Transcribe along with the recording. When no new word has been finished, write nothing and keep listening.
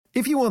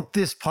If you want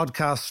this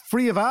podcast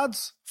free of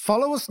ads,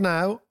 follow us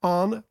now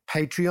on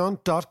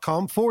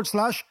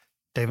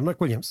patreon.com/David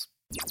McWilliams.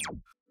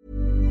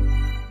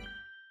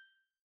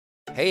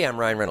 Hey, I'm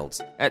Ryan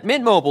Reynolds. At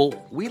Mint Mobile,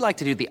 we like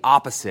to do the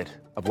opposite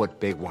of what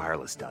Big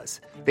Wireless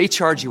does. They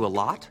charge you a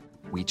lot,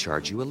 we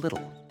charge you a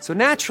little. So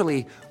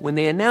naturally, when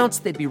they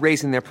announced they'd be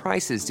raising their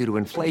prices due to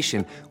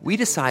inflation, we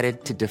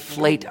decided to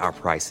deflate our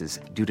prices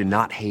due to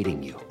not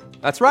hating you.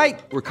 That's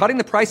right. We're cutting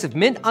the price of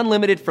Mint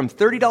Unlimited from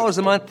 $30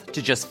 a month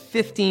to just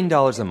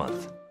 $15 a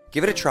month.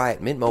 Give it a try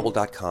at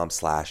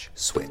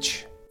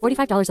mintmobile.com/switch.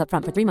 $45 up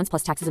front for 3 months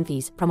plus taxes and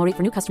fees. Promo rate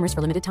for new customers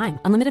for limited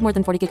time. Unlimited more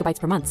than 40 gigabytes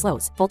per month.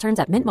 Slows full terms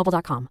at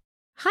mintmobile.com.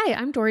 Hi,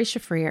 I'm Dori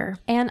Shafrir.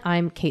 And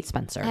I'm Kate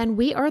Spencer. And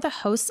we are the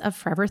hosts of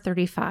Forever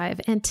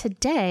 35. And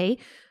today,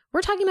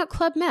 we're talking about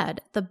Club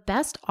Med, the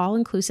best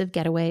all-inclusive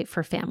getaway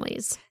for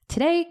families.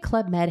 Today,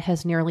 Club Med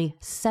has nearly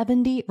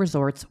 70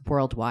 resorts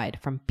worldwide,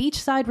 from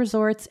beachside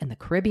resorts in the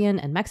Caribbean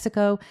and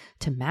Mexico,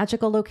 to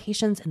magical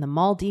locations in the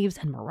Maldives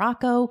and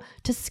Morocco,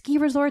 to ski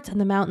resorts in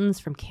the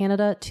mountains from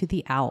Canada to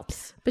the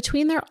Alps.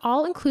 Between their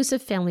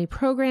all-inclusive family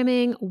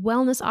programming,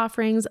 wellness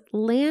offerings,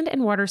 land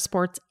and water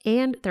sports,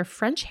 and their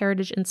French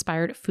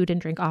heritage-inspired food and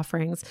drink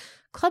offerings,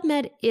 Club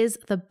Med is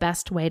the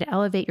best way to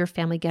elevate your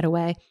family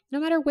getaway, no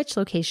matter which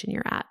location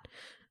you're at.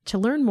 To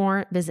learn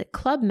more, visit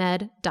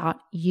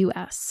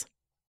clubmed.us.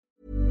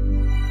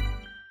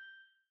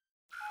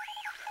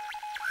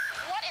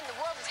 What in the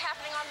world is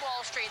happening on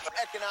Wall Street?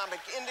 Economic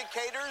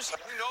indicators.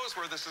 Who knows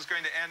where this is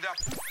going to end up?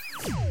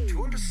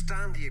 To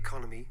understand the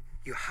economy,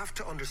 you have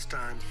to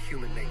understand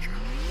human nature.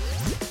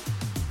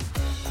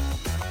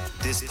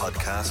 This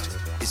podcast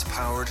is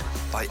powered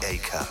by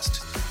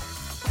Acast.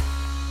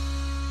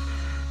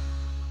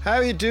 How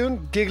are you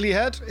doing, giggly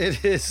head?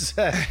 It is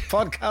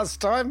podcast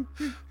time.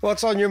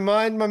 What's on your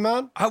mind, my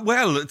man?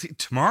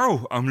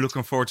 Tomorrow. I'm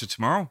looking forward to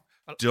tomorrow.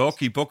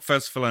 Dalkey Book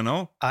Festival, I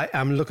know. I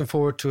am looking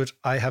forward to it.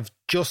 I have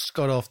just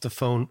got off the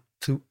phone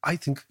to, I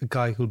think, a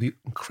guy who'll be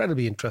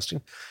incredibly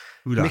interesting.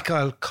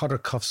 Mikhail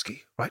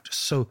Khodorkovsky, right?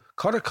 So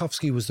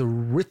Khodorkovsky was the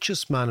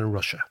richest man in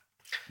Russia.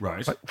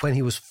 Right. When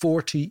he was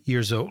 40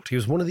 years old. He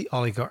was one of the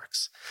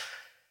oligarchs.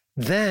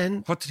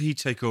 Then... What did he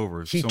take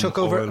over? He took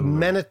over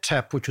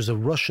Menatep, which was a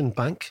Russian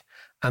bank,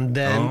 and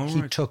then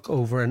he took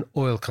over an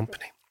oil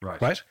company.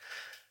 Right?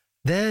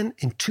 Then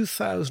in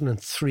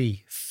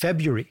 2003,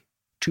 February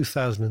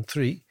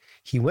 2003,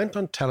 he went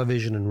on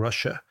television in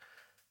Russia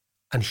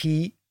and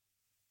he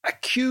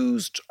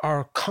accused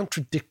or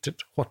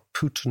contradicted what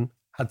Putin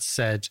had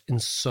said in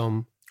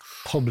some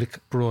public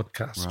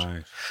broadcast.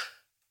 Right.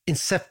 In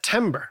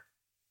September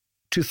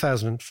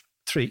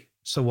 2003,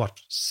 so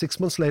 6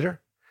 months later,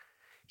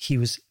 he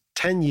was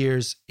 10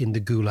 years in the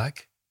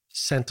Gulag,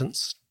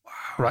 sentenced. Wow.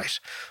 Right.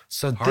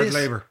 So Hard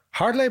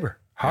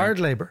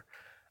labor.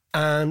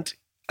 And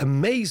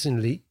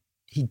amazingly,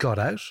 he got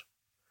out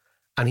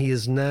and he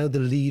is now the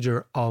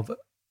leader of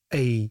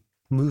a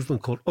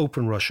movement called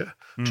Open Russia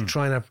to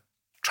try and have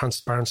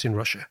transparency in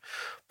Russia.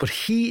 But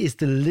he is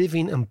the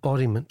living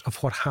embodiment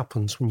of what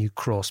happens when you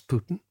cross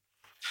Putin.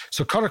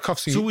 So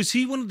Khodorkovsky... So is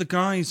he one of the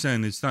guys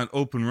then? Is that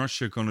Open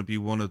Russia going to be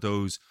one of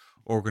those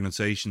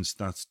organizations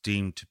that's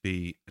deemed to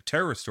be a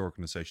terrorist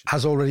organization?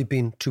 Has already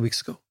been 2 weeks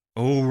ago.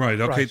 Oh,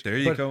 right. Okay, there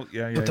you go.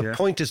 But the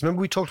point is,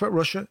 remember we talked about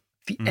Russia?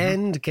 The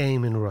end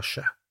game in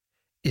Russia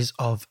is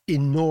of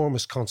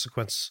enormous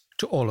consequence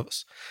to all of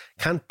us.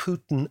 Can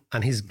Putin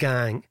and his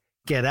gang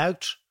get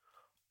out,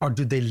 or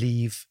do they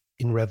leave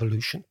in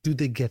revolution? Do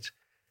they get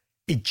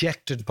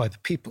ejected by the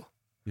people?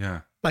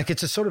 Yeah. Like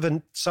it's a sort of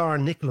a Tsar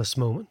Nicholas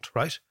moment,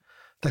 right?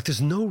 Like there's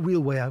no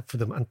real way out for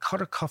them. And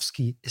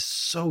Khodorkovsky is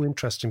so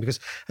interesting because,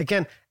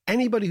 again,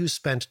 anybody who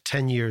spent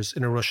 10 years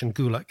in a Russian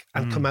gulag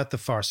and come out the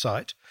far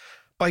side,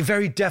 by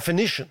very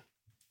definition,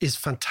 is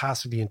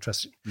fantastically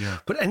interesting. Yeah.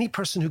 But any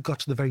person who got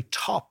to the very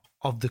top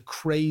of the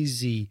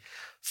crazy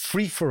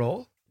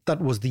free-for-all that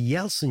was the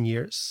Yeltsin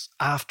years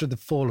after the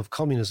fall of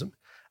communism,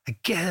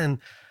 again,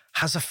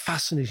 has a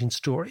fascinating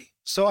story.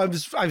 So I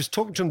was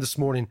talking to him this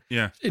morning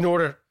in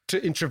order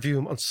to interview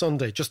him on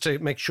Sunday, just to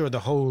make sure the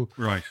whole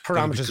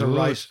parameters are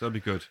right. That'd be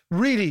good.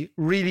 Really,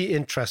 really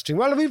interesting.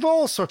 Well, we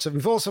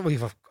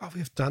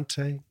have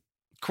Dante.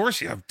 Of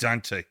course you have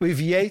Dante. We've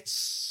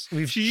Yeats.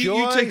 We've Joyce.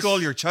 You take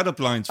all your chat-up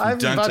lines from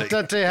Dante.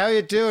 Dante, how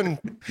you doing?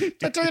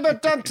 I tell you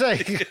about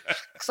Dante.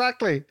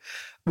 Exactly.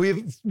 We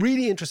have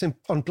really interesting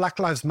on Black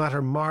Lives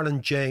Matter,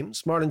 Marlon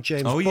James,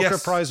 Booker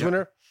Prize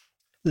winner,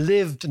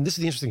 lived, and this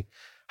is the interesting,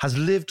 has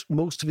lived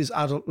most of his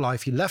adult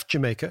life. He left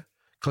Jamaica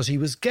because he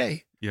was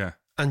gay. Yeah.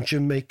 And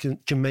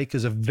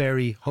Jamaica's a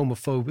very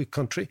homophobic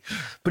country.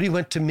 But he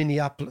went to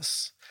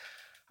Minneapolis.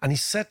 And he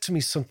said to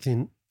me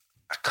something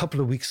a couple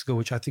of weeks ago,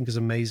 which I think is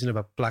amazing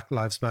about Black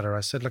Lives Matter.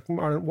 I said, like,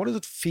 Marlon, what did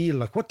it feel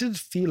like? What did it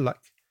feel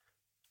like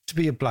to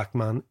be a black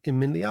man in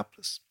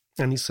Minneapolis?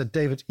 And he said,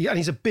 David, and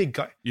he's a big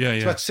guy. Yeah,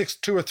 he's about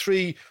 6'2" or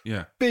 6'3",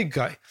 big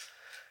guy.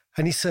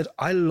 And he said,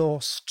 I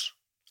lost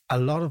a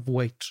lot of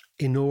weight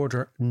in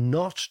order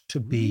not to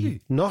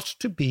be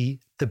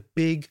the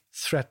big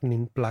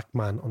threatening black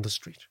man on the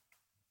street.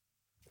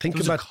 Think it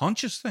was about a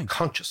conscious thing.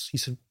 Conscious. He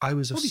said, I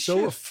was Holy so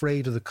shit.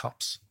 afraid of the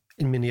cops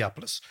in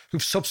Minneapolis,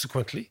 who've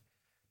subsequently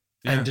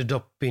ended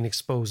up being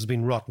exposed as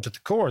being rotten to the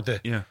core.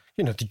 The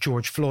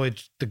George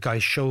Floyd, the guy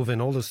Chauvin,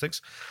 all those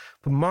things.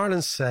 But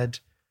Marlon said,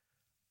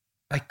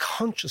 I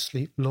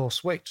consciously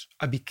lost weight.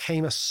 I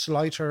became a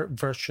slighter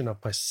version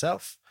of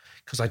myself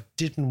because I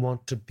didn't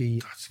want to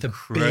be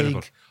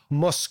big,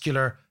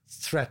 muscular,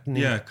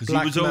 threatening because he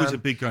was always a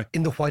big guy.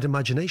 In the white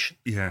imagination.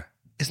 Yeah.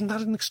 Isn't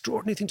that an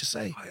extraordinary thing to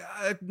say?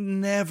 I'd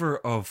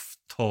never have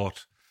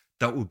thought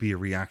that would be a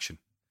reaction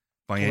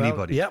by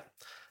anybody. Yeah.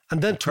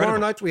 And then tomorrow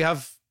night we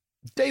have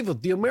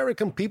David, the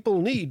American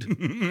people need.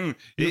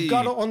 You've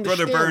got to understand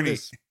Brother Bernie.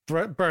 this.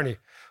 Bernie,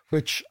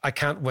 which I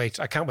can't wait.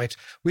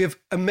 We have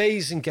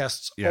amazing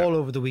guests all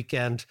over the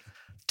weekend.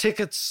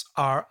 Tickets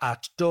are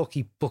at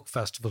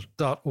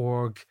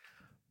dalkeybookfestival.org.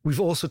 We've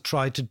also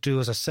tried to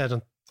do, as I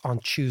said on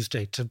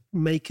Tuesday, to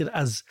make it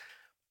as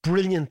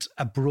brilliant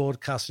a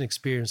broadcasting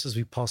experience as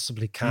we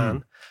possibly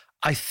can.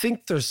 I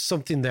think there's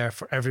something there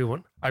for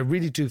everyone. I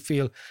really do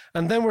feel.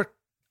 And then we're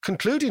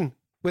concluding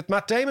with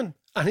Matt Damon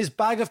and his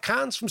bag of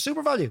cans from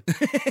SuperValue.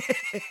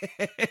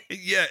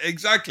 Yeah,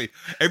 exactly.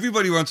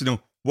 Everybody wants to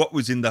know what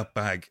was in that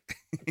bag.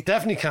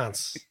 Definitely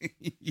cans.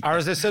 Or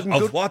as I said,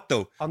 what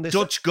though?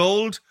 Dutch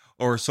gold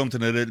or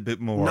something a little bit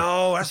more?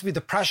 No, it has to be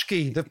the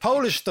Prashki, the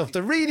Polish stuff,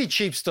 the really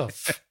cheap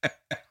stuff.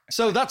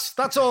 So that's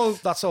all.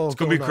 It's going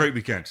to be a great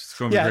weekend.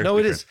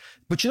 It is.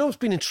 But you know what's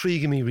been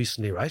intriguing me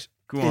recently, right?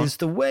 Go on. Is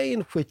the way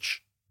in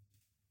which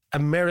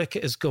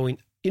America is going.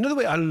 You know the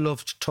way I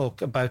love to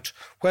talk about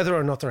whether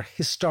or not there are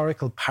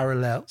historical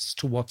parallels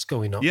to what's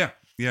going on. Yeah.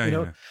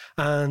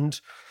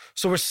 And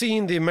so we're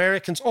seeing the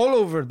Americans all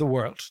over the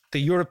world, the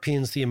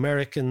Europeans, the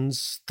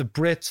Americans, the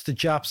Brits, the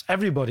Japs,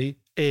 everybody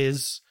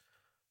is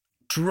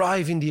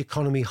driving the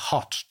economy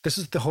hot. This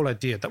is the whole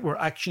idea that we're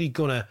actually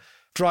going to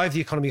drive the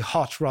economy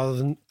hot rather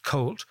than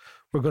cold.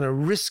 We're going to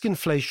risk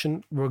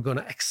inflation. We're going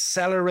to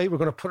accelerate. We're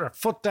going to put our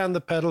foot down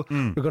the pedal.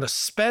 We're going to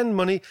spend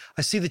money.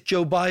 I see that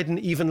Joe Biden,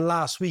 even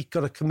last week,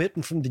 got a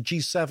commitment from the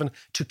G7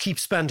 to keep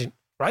spending,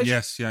 right?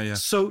 Yes, yeah.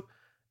 So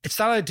it's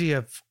that idea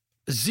of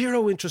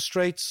zero interest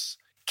rates,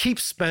 keep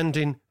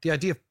spending, the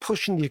idea of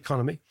pushing the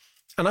economy.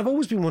 And I've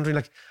always been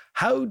wondering,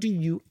 how do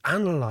you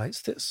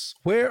analyze this?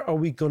 Where are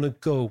we going to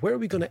go? Where are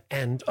we going to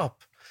end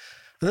up?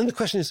 And then the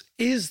question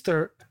is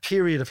there a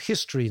period of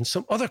history in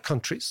some other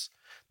countries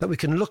that we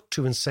can look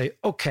to and say,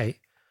 okay,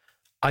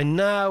 I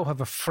now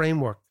have a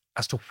framework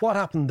as to what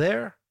happened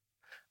there,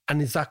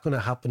 and is that going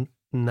to happen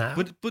now?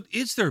 But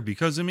is there?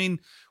 Because, I mean,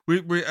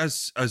 we're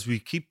as we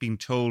keep being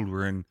told,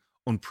 we're in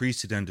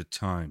unprecedented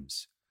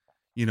times.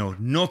 You know,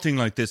 nothing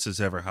like this has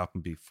ever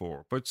happened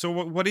before. But so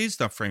what is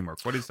that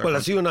framework? What is that? Well,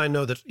 as you and I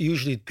know, that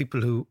usually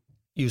people who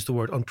use the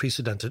word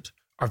unprecedented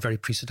are very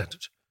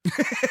precedented.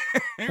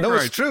 No,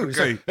 right. It's true.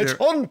 Okay. It's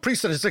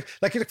unprecedented.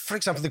 It's like, for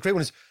example, the great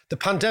one is the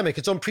pandemic.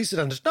 It's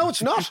unprecedented. No,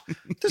 it's not.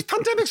 There's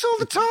pandemics all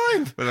the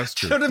time. Well, that's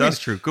true. You know That's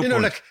true. Good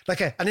point.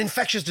 Like an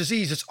infectious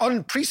disease. It's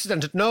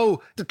unprecedented.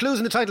 No, the clue's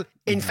in the title.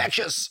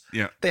 Infectious.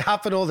 Yeah. They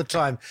happen all the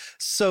time.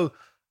 So,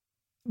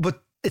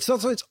 but it's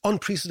not so it's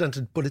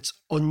unprecedented, but it's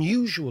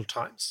unusual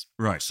times.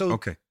 Right. So,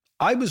 okay.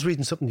 I was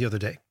reading something the other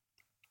day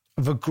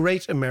of a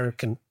great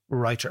American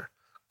writer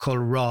called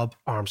Rob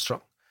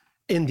Armstrong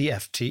in the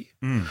FT,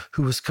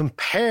 who was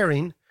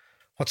comparing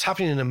what's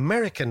happening in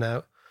America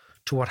now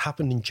to what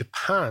happened in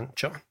Japan,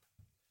 John,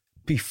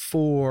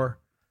 before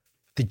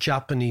the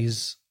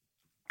Japanese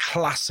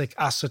classic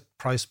asset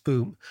price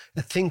boom.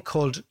 A thing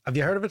called, have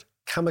you heard of it?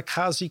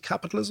 Kamikaze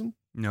Capitalism?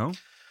 No.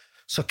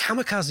 So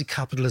kamikaze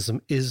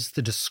capitalism is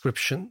the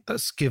description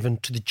that's given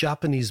to the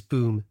Japanese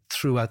boom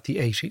throughout the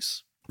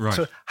 80s. Right.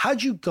 So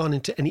had you gone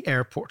into any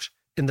airport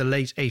in the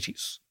late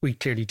 80s, we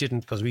clearly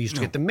didn't because we used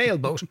to get the mail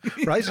boat,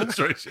 right? That's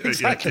right.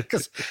 Exactly,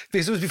 because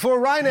it was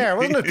before Ryanair,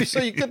 wasn't it? So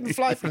you couldn't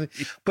fly for it.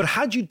 But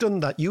had you done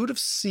that, you would have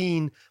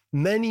seen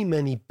many,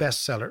 many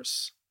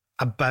bestsellers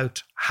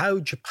about how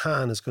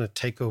Japan is going to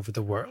take over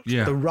the world.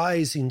 Yeah. The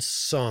rising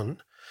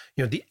sun,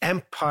 the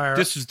empire.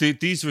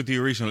 These were the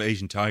original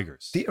Asian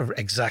tigers.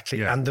 Exactly.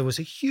 Yeah. And there was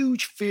a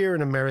huge fear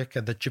in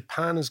America that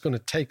Japan is going to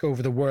take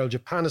over the world.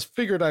 Japan has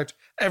figured out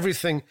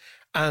everything.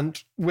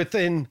 And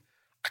within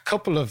a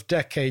couple of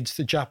decades,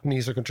 the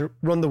Japanese are going to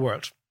run the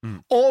world.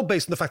 All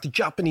based on the fact that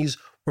Japanese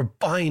were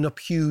buying up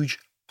huge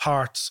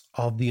parts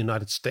of the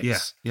United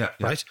States. Yeah.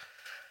 Right?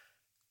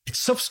 It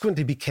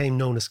subsequently became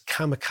known as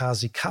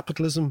kamikaze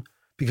capitalism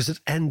because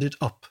it ended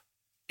up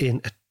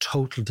in a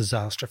total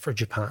disaster for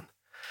Japan.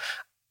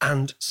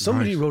 And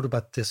somebody wrote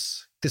about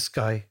this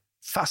guy,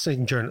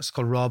 fascinating journalist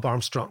called Rob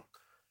Armstrong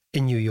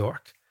in New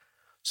York.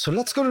 So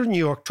let's go to New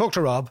York, talk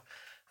to Rob,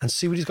 and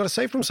see what he's got to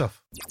say for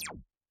himself.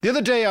 The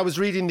other day I was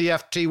reading the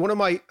FT. One of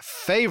my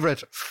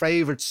favorite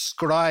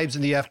scribes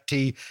in the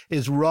FT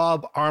is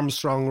Rob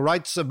Armstrong,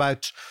 writes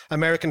about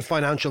American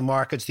financial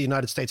markets, the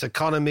United States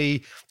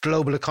economy,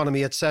 global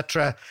economy,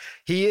 etc.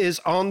 He is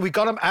on, we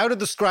got him out of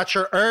the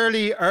scratcher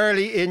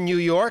early in New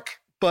York.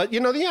 But,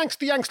 the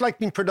Yanks like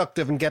being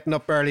productive and getting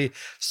up early.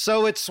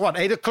 So it's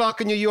 8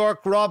 o'clock in New York.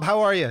 Rob, how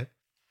are you?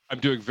 I'm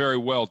doing very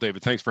well,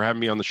 David. Thanks for having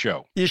me on the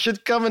show. You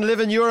should come and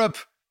live in Europe.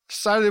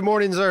 Saturday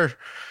mornings are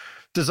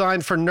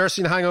designed for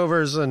nursing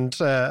hangovers and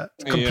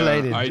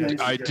complaining.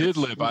 Yeah, I did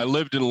live. I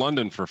lived in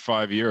London for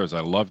 5 years.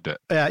 I loved it.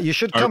 Yeah, you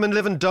should come and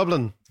live in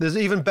Dublin. There's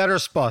an even better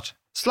spot.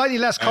 Slightly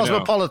less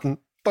cosmopolitan,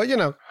 but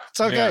it's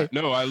okay. Yeah,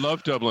 no, I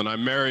love Dublin.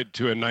 I'm married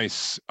to a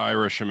nice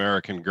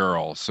Irish-American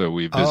girl, so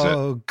we visit.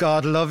 Oh,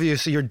 God love you.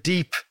 So you're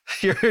deep.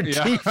 You're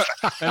deep.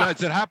 And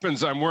as it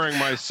happens, I'm wearing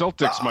my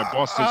Celtics, my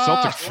Boston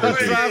Celtics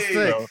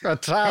jersey.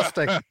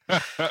 Fantastic.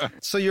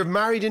 So you're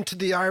married into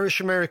the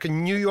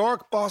Irish-American, New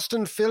York,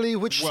 Boston, Philly,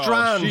 which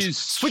strand?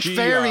 Which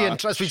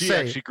variant, as we say? She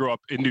actually grew up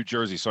in New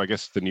Jersey, so I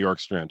guess it's the New York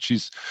strand.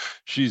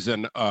 She's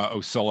an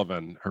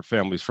O'Sullivan. Her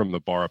family's from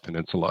the Barra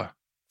Peninsula.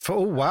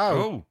 Oh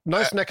wow!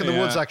 Nice neck of the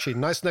woods, actually.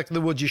 Nice neck of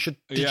the woods. You should.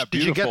 Did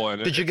you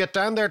get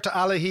down there to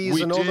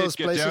Alahis and all those places?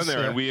 We did get down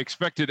there, and we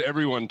expected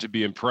everyone to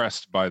be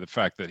impressed by the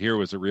fact that here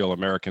was a real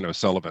American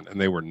O'Sullivan,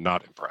 and they were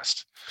not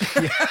impressed.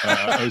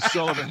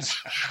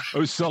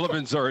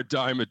 O'Sullivans are a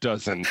dime a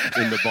dozen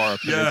in the Barra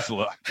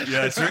Peninsula.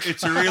 Yeah,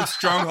 it's a real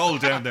stronghold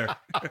down there.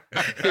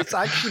 It's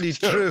actually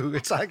true.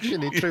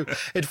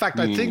 In fact,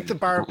 I think the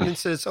Barra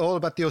Peninsula is all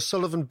about the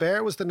O'Sullivan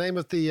Bear. Was the name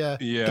of the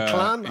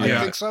clan? I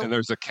think so. And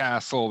there's a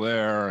castle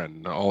there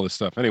and all this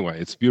stuff. Anyway,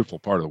 it's a beautiful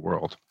part of the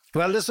world.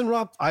 Well, listen,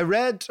 Rob, I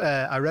read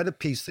a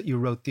piece that you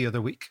wrote the other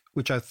week,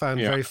 which I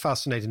found very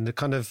fascinating.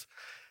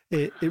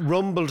 It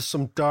rumbled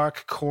some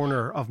dark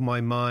corner of my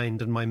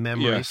mind and my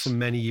memory from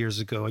many years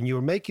ago. And you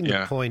were making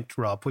the point,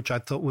 Rob, which I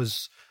thought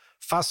was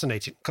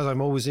fascinating, because I'm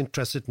always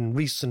interested in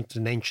recent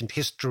and ancient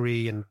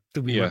history and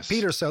do we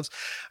repeat ourselves?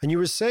 And you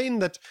were saying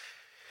that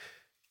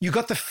you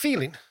got the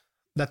feeling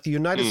that the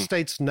United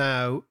States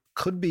now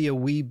could be a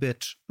wee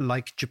bit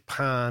like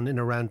Japan in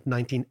around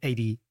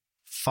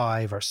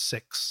 1985 or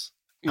 6.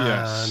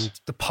 Yes. And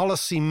the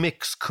policy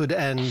mix could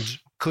lead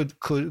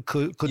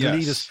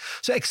us.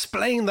 So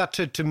explain that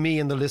to me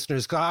and the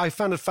listeners. I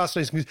found it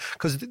fascinating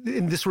because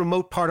in this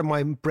remote part of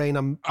my brain,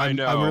 I'm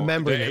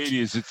remembering the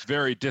 80s. It's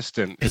very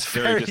distant. It's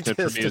very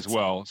distant for me as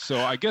well.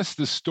 So I guess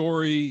the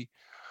story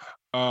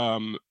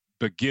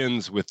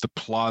begins with the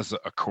Plaza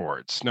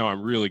Accords. Now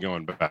I'm really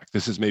going back.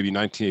 This is maybe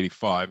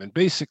 1985, and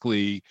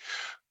basically,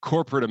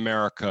 corporate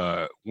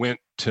America went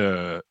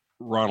to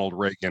Ronald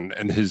Reagan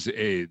and his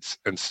aides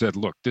and said,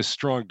 "Look, this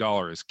strong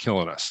dollar is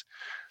killing us.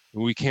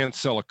 We can't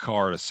sell a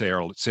car to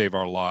save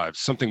our lives.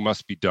 Something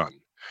must be done."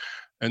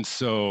 And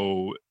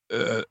so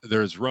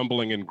there's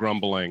rumbling and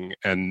grumbling,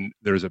 and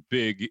there's at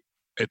the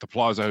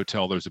Plaza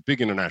Hotel, there's a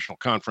big international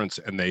conference,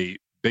 and they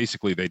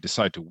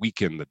decide to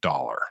weaken the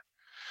dollar.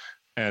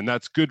 And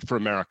that's good for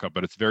America,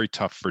 but it's very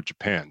tough for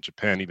Japan.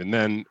 Japan, even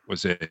then,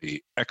 was a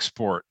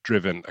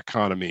export-driven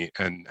economy,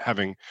 and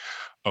having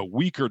a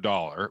weaker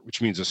dollar,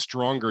 which means a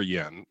stronger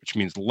yen, which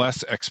means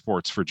less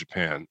exports for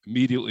Japan,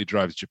 immediately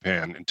drives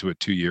Japan into a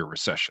 2-year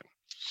recession.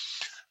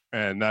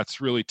 And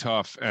that's really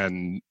tough.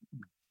 And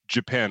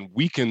Japan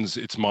weakens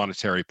its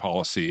monetary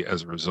policy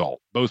as a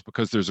result, both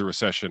because there's a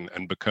recession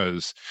and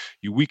because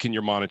you weaken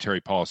your monetary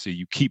policy,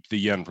 you keep the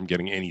yen from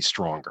getting any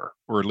stronger,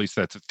 or at least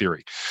that's a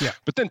theory. Yeah.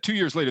 But then 2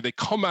 years later, they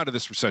come out of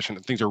this recession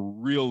and things are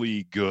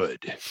really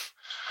good.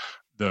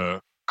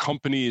 The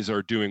companies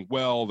are doing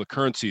well. The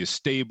currency is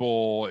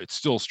stable. It's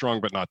still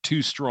strong, but not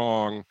too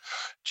strong.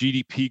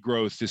 GDP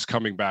growth is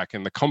coming back,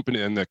 and the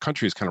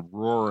country is kind of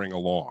roaring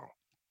along.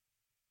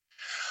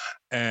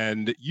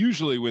 And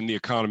usually when the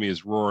economy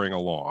is roaring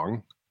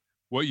along,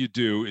 what you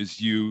do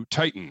is you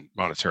tighten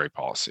monetary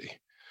policy.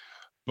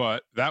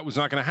 But that was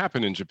not going to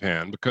happen in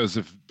Japan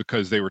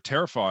because they were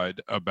terrified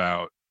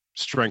about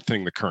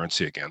strengthening the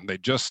currency again.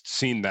 They'd just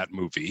seen that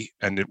movie,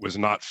 and it was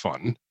not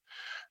fun.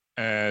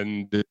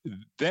 And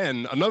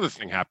then another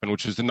thing happened,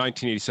 which is the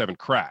 1987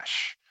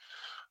 crash.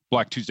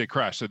 Black Tuesday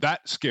crash. So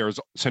that scares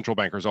central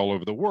bankers all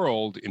over the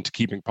world into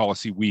keeping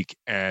policy weak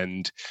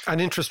and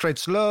interest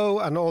rates low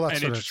and all that.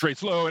 And interest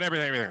rates low and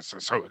everything.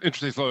 So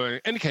interest rates low.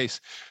 In any case,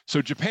 so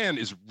Japan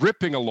is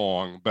ripping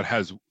along, but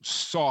has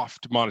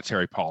soft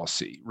monetary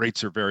policy.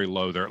 Rates are very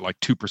low. They're at like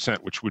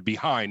 2%, which would be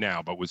high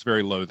now, but was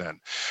very low then.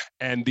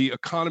 And the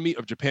economy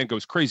of Japan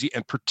goes crazy,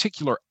 and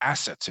particular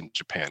assets in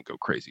Japan go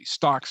crazy.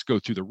 Stocks go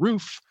through the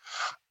roof.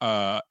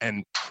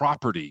 And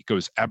property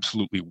goes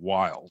absolutely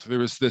wild.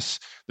 There's this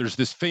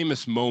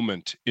famous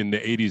moment in the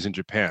 80s in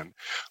Japan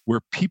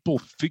where people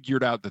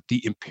figured out that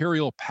the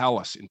Imperial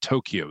Palace in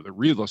Tokyo, the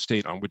real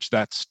estate on which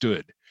that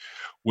stood,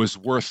 was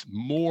worth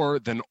more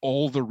than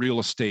all the real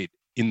estate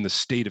in the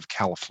state of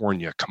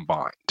California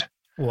combined.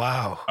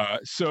 Wow.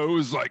 So it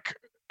was like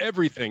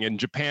everything in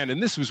Japan.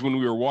 And this was when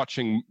we were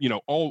watching,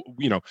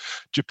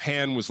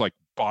 Japan was like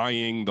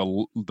buying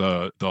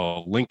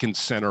the Lincoln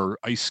Center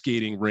ice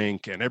skating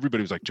rink, and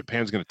everybody was like,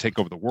 Japan's going to take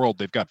over the world.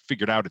 They've got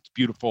figured out, it's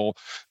beautiful.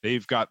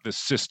 They've got this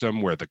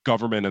system where the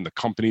government and the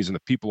companies and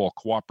the people all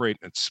cooperate,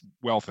 and it's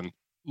wealth. And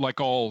like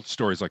all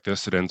stories like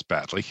this, it ends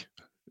badly.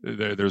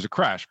 There's a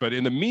crash. But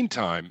in the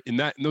meantime, in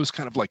those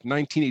kind of like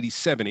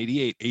 1987,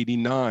 88,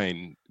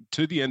 89,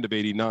 to the end of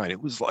 89,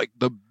 it was like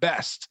the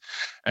best.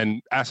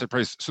 And asset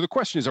prices. So the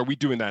question is, are we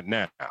doing that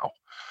now?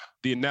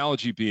 The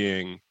analogy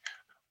being,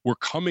 we're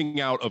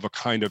coming out of a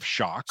kind of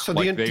shock So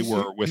they the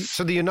were with.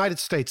 So the United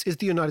States, is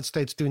the United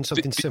States doing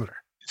something similar?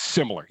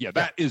 Similar. Yeah,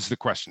 that is the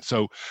question.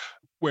 So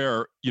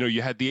where,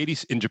 you had the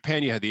 80s in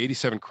Japan, you had the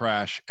 87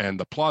 crash and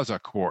the Plaza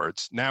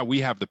Accords. Now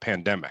we have the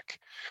pandemic,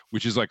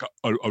 which is like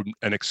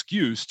an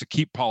excuse to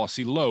keep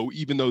policy low,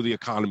 even though the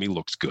economy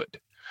looks good.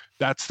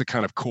 That's the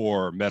kind of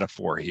core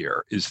metaphor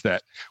here, is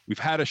that we've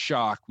had a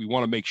shock. We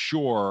want to make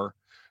sure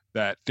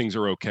that things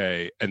are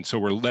okay. And so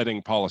we're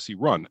letting policy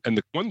run. And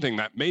the one thing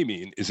that may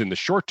mean is in the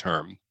short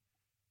term,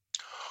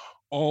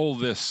 all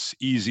this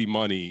easy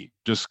money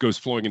just goes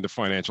flowing into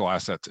financial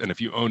assets. And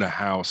if you own a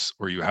house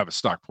or you have a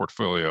stock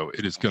portfolio,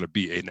 it is going to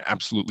be an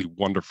absolutely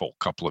wonderful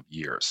couple of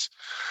years,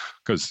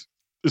 because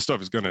this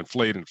stuff is going to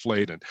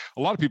inflate. And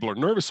a lot of people are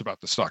nervous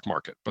about the stock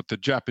market. But the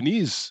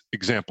Japanese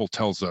example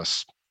tells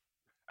us,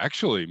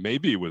 actually,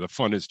 maybe where the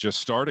fun is just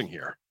starting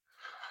here.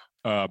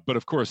 But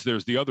of course,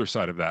 there's the other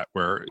side of that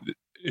where,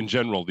 in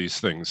general, these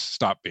things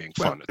stop being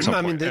fun at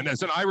some point. And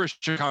as an Irish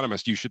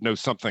economist, you should know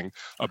something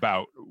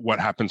about what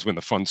happens when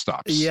the fun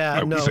stops.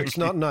 Yeah, no, it's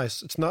not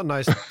nice. It's not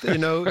nice.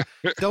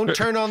 Don't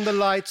turn on the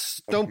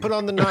lights. Don't put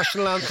on the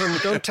national anthem.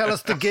 Don't tell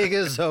us the gig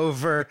is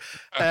over.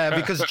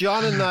 Because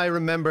John and I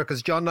remember,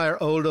 because John and I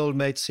are old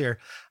mates here,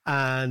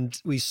 and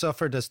we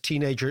suffered as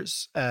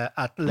teenagers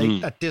at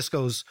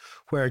discos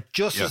where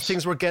just as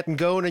things were getting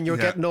going and you're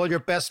getting all your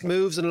best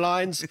moves and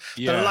lines,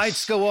 the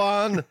lights go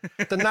on,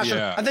 the national,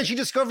 and then she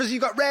discovers you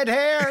got red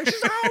hair. And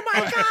she's like, oh my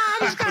God,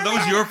 he's got but that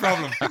was your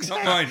problem,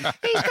 not mine.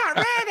 He's got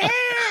red hair.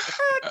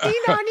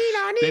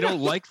 Nina. They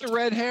don't like the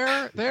red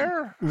hair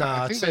there? No,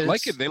 I think they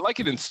like it. They like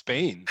it in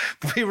Spain.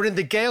 We were in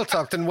the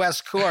Gaeltacht in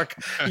West Cork.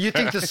 You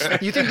think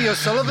the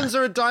O'Sullivans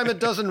are a dime a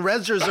dozen,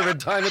 Redsers are a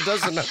dime a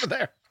dozen over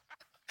there?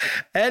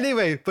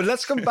 Anyway, but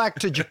let's come back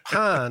to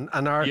Japan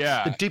and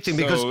the deep thing,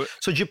 because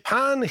so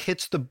Japan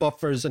hits the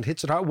buffers and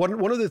hits it hard.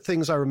 One of the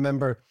things I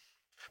remember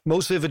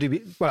most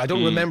vividly, well, I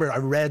don't remember, I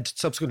read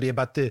subsequently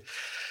about the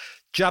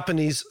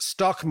Japanese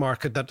stock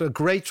market, that a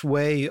great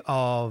way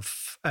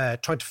of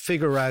trying to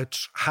figure out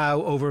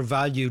how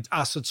overvalued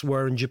assets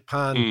were in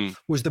Japan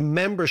was the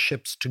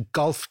memberships to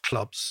golf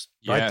clubs.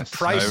 Right, yes, the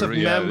price of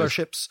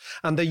memberships,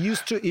 and they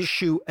used to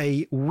issue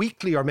a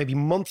weekly or maybe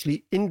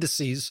monthly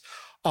indices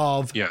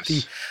of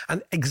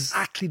and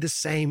exactly the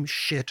same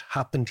shit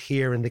happened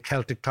here in the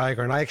Celtic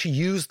Tiger. And I actually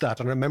used that,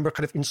 and I remember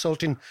kind of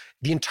insulting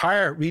the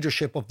entire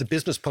readership of the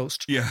Business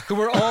Post, who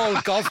were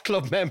all golf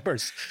club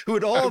members, who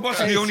had all. It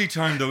wasn't the only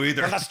time though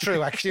either. Well, that's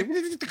true, actually.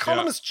 The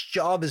columnist's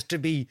job is to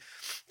be,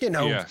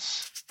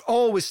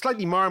 always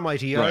slightly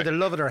marmitey, either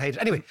love it or hate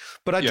it. Anyway,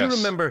 but I do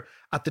remember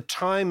at the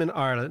time in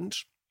Ireland,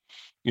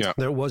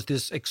 there was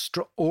this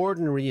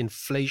extraordinary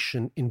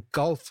inflation in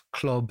golf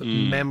club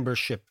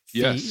membership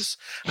fees.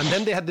 And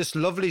then they had this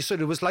lovely, so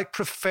it was like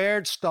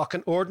preferred stock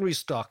and ordinary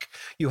stock.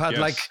 You had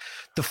like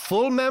the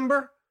full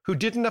member who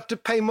didn't have to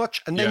pay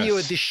much, and then you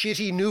had the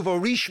shitty nouveau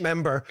riche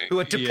member who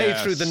had to pay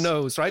through the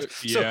nose, right?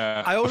 So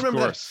I all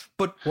remember that.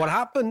 But what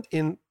happened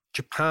in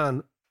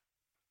Japan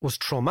was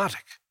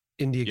traumatic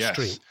in the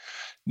extreme.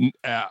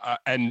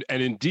 And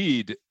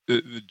indeed,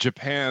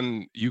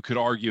 Japan, you could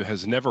argue,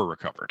 has never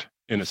recovered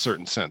in a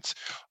certain sense.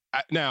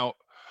 Now,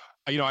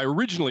 I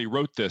originally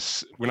wrote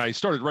this, when I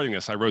started writing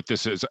this, I wrote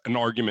this as an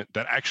argument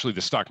that actually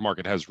the stock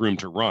market has room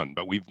to run,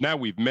 but we've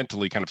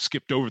mentally kind of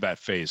skipped over that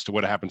phase to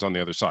what happens on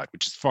the other side,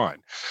 which is fine.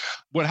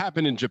 What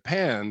happened in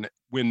Japan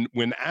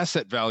when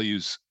asset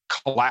values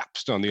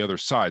collapsed on the other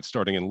side,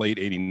 starting in late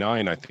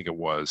 89, I think it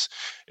was,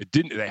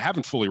 they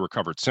haven't fully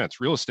recovered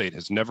since. Real estate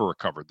has never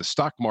recovered. The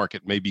stock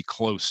market may be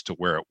close to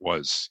where it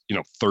was,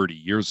 30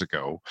 years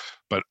ago,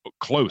 but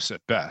close at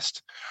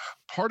best.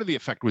 Part of the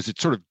effect was it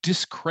sort of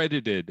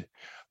discredited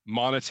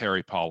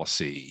monetary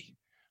policy,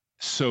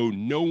 so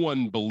no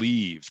one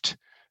believed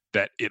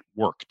that it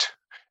worked.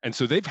 And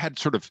so they've had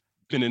sort of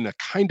been in a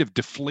kind of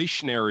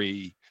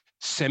deflationary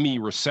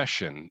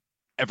semi-recession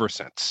ever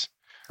since.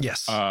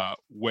 Yes.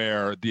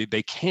 Where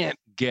they can't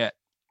get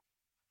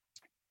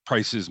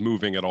prices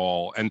moving at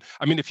all. And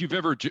I mean, if you've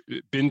ever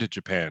been to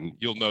Japan,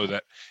 you'll know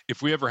that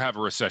if we ever have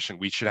a recession,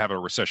 we should have a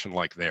recession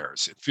like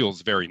theirs. It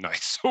feels very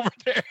nice over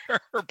there.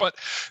 But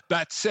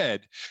that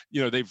said,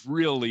 they've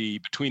really,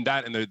 between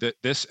that and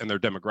this and their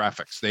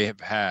demographics, they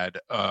have had,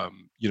 a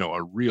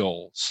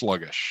real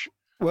sluggish.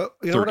 Well,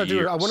 you know what I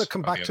do? I want to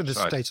come back to the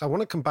States. I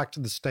want to come back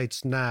to the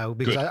States now,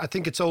 because I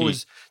think it's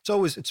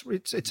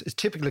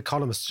typical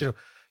economists,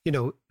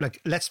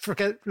 like let's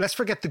forget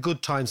the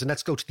good times and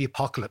let's go to the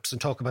apocalypse and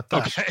talk about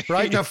that. Okay.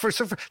 Right now,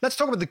 let's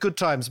talk about the good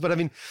times. But I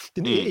mean,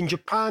 in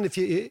Japan, if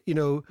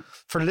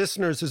for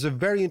listeners, there's a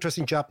very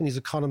interesting Japanese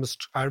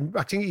economist. I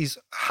think he's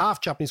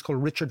half Japanese,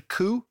 called Richard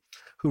Koo,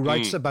 who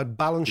writes about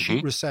balance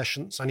sheet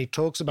recessions. And he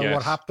talks about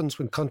what happens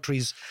when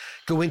countries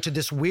go into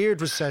this weird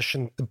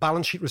recession, the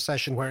balance sheet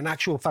recession, where in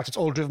actual fact it's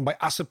all driven by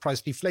asset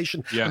price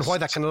deflation, and why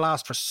that can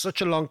last for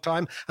such a long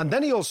time. And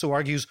then he also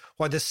argues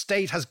why the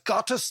state has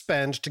got to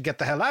spend to get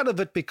the hell out of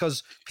it,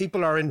 because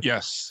people are in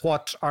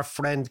what our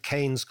friend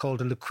Keynes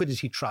called a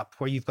liquidity trap,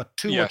 where you've got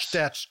too much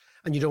debt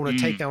and you don't want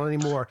to take on any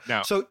more.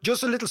 Now, so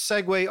just a little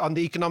segue on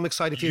the economic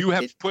side. If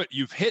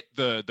you've hit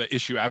the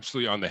issue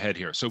absolutely on the head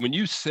here. So when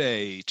you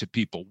say to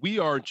people, we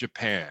are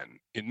Japan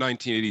in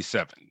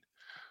 1987,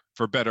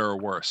 for better or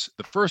worse,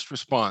 the first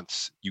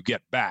response you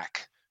get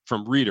back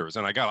from readers,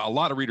 and I got a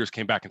lot of readers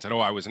came back and said, oh,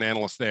 I was an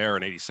analyst there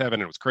in 87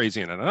 and it was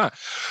crazy, and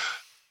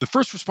the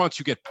first response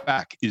you get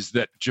back is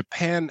that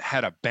Japan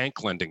had a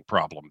bank lending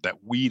problem that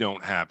we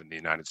don't have in the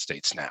United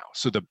States now.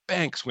 So the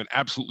banks went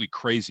absolutely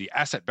crazy.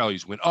 Asset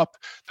values went up.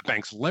 The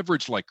banks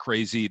leveraged like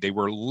crazy. They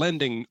were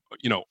lending,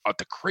 at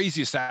the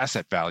craziest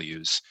asset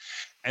values.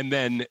 And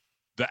then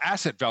the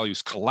asset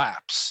values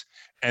collapse.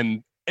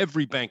 And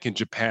every bank in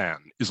Japan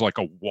is like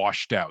a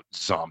washed out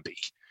zombie.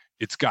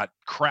 It's got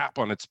crap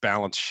on its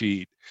balance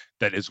sheet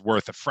that is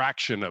worth a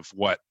fraction of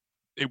what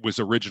it was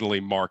originally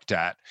marked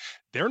at.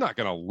 They're not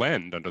going to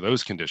lend under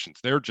those conditions.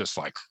 They're just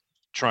like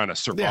trying to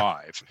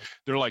survive. Yeah.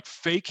 They're like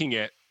faking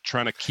it,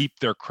 trying to keep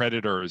their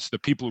creditors, the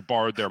people who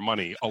borrowed their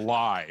money,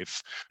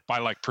 alive by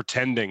like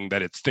pretending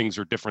that things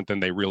are different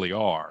than they really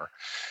are.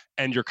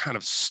 And you're kind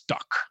of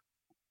stuck.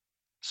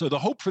 So the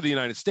hope for the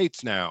United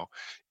States now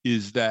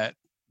is that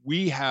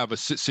we have a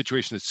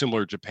situation that's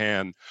similar to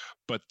Japan,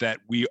 but that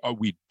we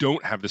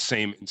don't have the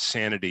same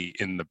insanity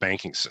in the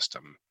banking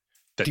system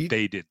that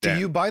they did then. Do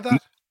you buy that?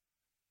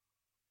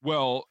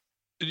 Well,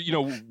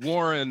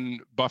 Warren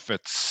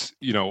Buffett's,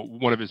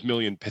 one of his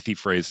million pithy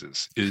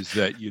phrases is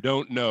that you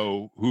don't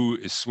know who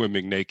is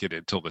swimming naked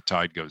until the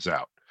tide goes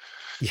out.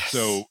 Yes.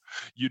 So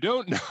you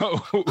don't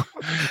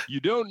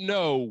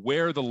know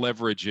where the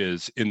leverage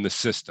is in the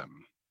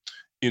system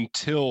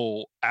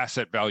until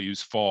asset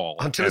values fall.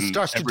 Until it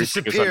starts to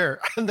disappear,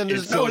 and then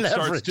there's no leverage. It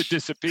starts to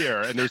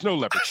disappear, and there's no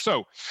leverage.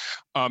 So,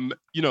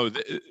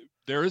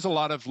 there is a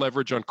lot of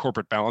leverage on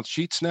corporate balance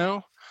sheets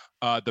now.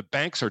 The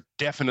banks are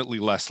definitely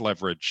less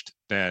leveraged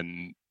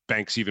than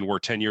banks even were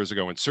 10 years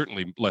ago, and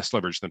certainly less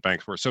leveraged than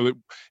banks were. So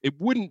it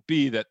wouldn't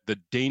be that the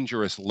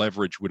dangerous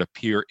leverage would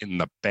appear in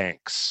the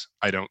banks,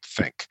 I don't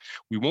think.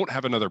 We won't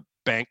have another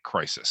bank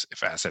crisis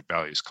if asset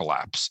values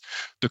collapse.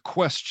 The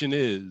question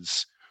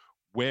is,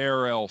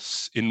 where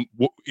else, in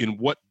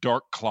what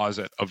dark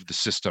closet of the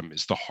system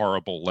is the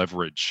horrible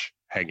leverage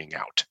hanging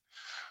out?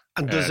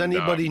 And does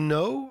anybody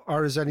know,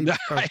 or is any?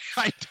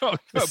 I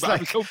don't know. But I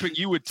was hoping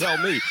you would tell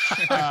me.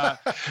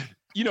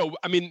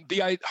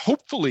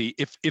 Hopefully,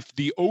 if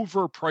the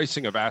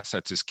overpricing of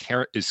assets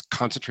is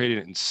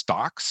concentrated in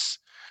stocks,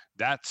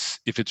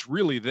 if it's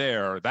really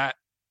there, that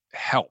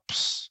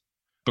helps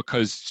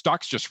because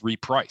stocks just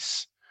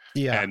reprice.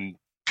 Yeah, and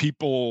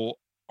people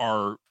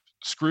are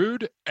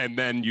screwed, and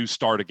then you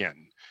start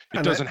again.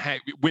 It doesn't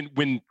have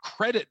when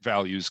credit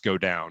values go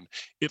down,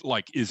 it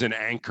like is an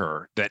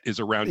anchor that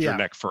is around your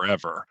neck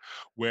forever.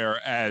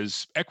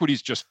 Whereas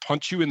equities just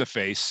punch you in the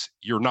face,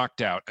 you're knocked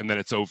out, and then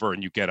it's over,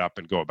 and you get up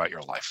and go about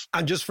your life.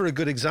 And just for a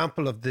good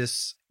example of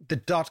this, the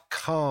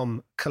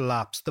 .com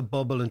collapse, the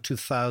bubble in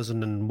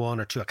 2001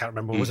 or 2, I can't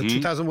remember, was it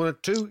 2001 or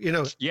 2?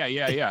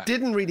 It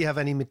didn't really have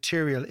any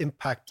material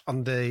impact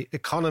on the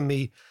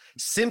economy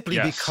simply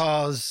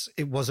because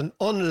it was an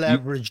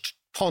unleveraged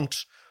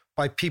punt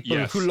by people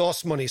who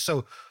lost money.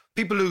 So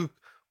people who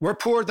were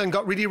poor then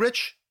got really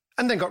rich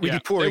and then got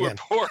really poor again. Were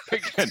poor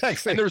again.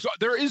 And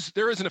there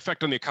is an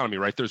effect on the economy,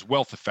 right? There's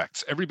wealth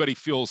effects. Everybody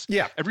feels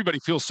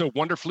so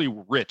wonderfully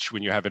rich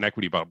when you have an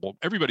equity bubble.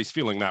 Everybody's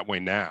feeling that way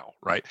now,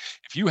 right?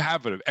 If you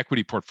have an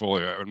equity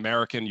portfolio,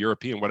 American,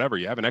 European, whatever,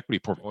 you have an equity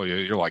portfolio,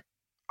 you're like,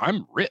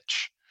 I'm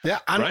rich. Yeah,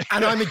 and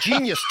I'm a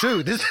genius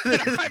too.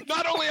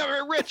 Not only am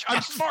I rich,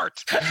 I'm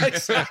smart.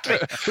 Exactly,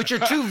 which are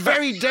two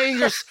very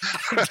dangerous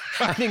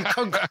and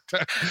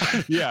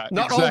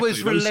not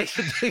always related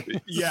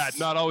things. Yeah,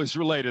 not always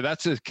related.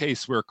 That's a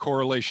case where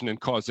correlation and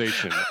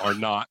causation are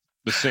not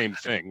the same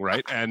thing,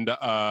 right? And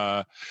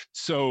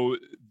so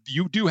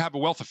you do have a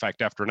wealth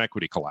effect after an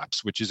equity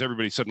collapse, which is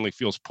everybody suddenly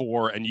feels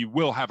poor, and you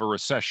will have a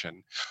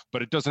recession,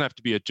 but it doesn't have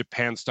to be a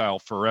Japan-style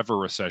forever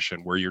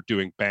recession where you're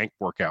doing bank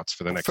workouts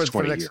for the next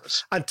 20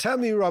 years. And tell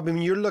me, Rob,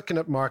 you're looking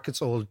at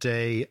markets all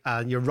day,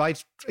 and you're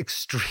right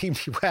extremely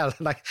well.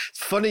 Like, it's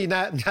funny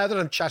now that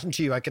I'm chatting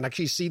to you, I can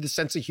actually see the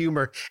sense of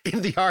humor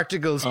in the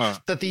articles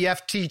that the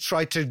FT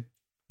tried to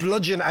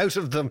bludgeon out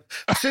of them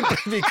simply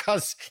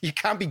because you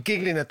can't be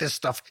giggling at this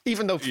stuff,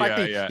 even though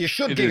frankly you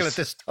should giggle at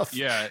this stuff.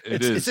 Yeah,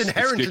 it's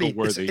inherently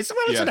it's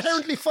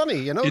inherently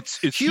funny, It's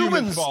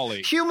human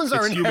folly. Humans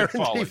are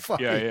inherently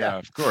funny. Yeah,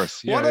 of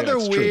course. What other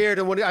weird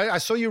and I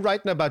saw you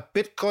writing about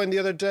Bitcoin the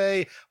other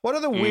day. What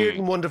other weird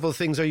and wonderful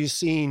things are you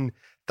seeing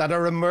that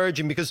are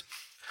emerging? Because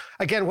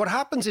again, what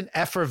happens in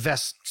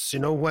effervescence,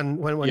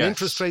 when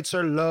interest rates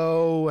are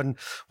low and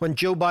when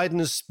Joe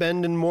Biden is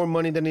spending more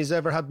money than he's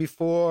ever had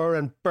before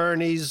and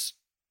Bernie's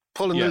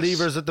pulling the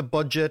levers at the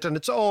budget, and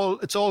it's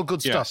all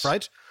good stuff,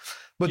 right?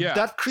 But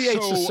that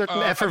creates a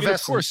certain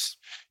effervescence. Of course,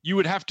 you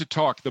would have to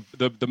talk. The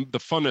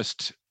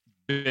funnest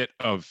bit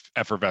of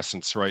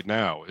effervescence right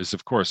now is,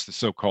 of course, the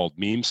so-called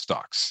meme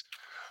stocks,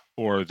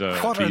 or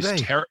what are they?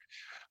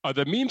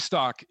 The meme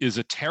stock is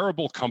a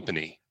terrible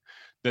company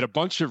that a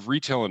bunch of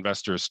retail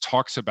investors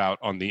talks about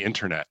on the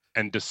internet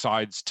and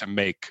decides to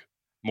make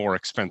more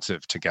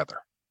expensive together.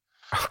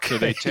 Okay. So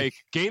they take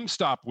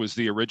GameStop was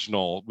the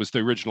original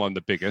and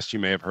the biggest. You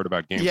may have heard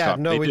about GameStop. Yeah,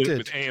 no, they did it it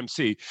with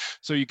AMC.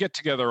 So you get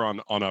together on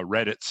a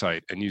Reddit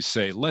site and you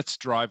say, let's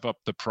drive up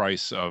the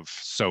price of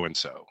so and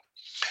so.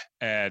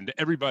 And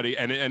everybody,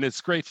 and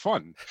it's great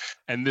fun.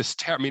 And this,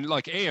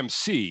 like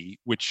AMC,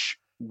 which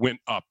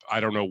went up, I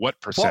don't know what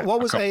percent. What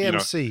was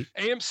AMC?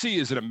 AMC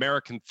is an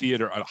American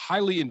theater, a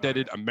highly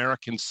indebted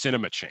American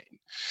cinema chain.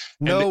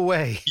 No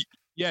way.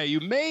 Yeah, you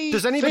may.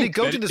 Does anybody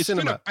go to the it's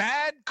cinema? It's been a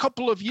bad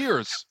couple of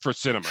years for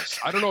cinemas.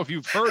 I don't know if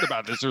you've heard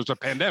about this. There's a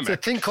pandemic.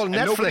 It's a thing called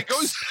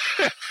Netflix.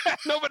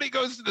 Nobody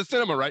goes to the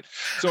cinema, right?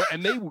 So,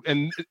 and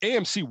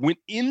AMC went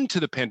into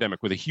the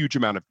pandemic with a huge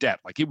amount of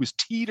debt. Like it was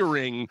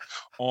teetering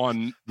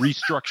on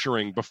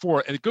restructuring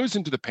before, and it goes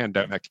into the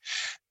pandemic,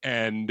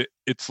 and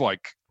it's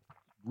like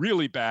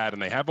really bad,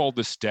 and they have all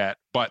this debt,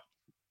 but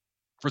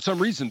for some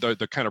reason,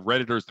 the kind of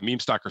Redditors, the meme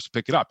stockers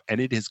pick it up,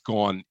 and it has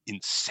gone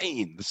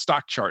insane. The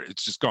stock chart,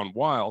 it's just gone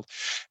wild.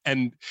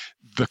 And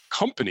the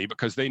company,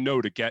 because they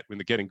know when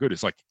the getting good,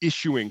 is like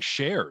issuing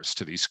shares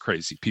to these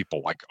crazy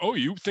people. Like, oh,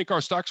 you think our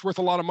stock's worth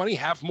a lot of money?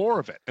 Have more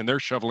of it. And they're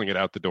shoveling it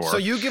out the door. So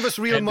you give us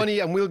real money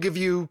and we'll give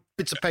you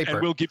bits of paper.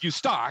 And we'll give you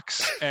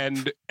stocks.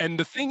 And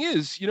the thing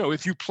is,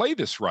 if you play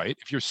this right,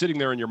 if you're sitting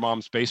there in your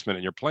mom's basement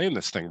and you're playing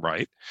this thing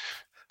right,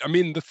 I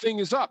mean, the thing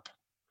is up,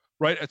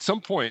 right? At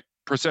some point,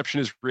 perception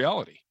is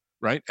reality,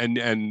 right?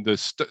 And the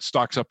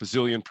stock's up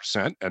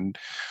 1,000,000%, and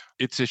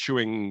it's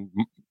issuing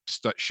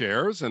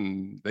shares,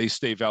 and they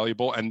stay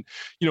valuable. And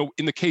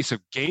in the case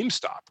of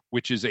GameStop,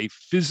 which is a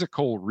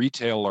physical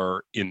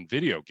retailer in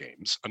video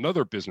games,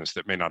 another business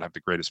that may not have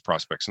the greatest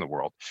prospects in the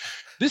world,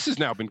 this has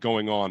now been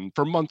going on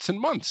for months and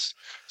months.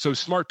 So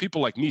smart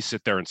people like me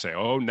sit there and say,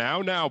 "Oh,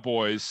 now,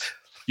 boys."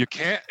 You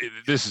can't.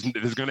 This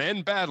is going to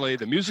end badly.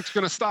 The music's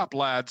going to stop,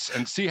 lads,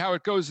 and see how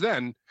it goes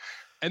then.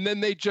 And then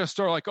they just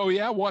are like, "Oh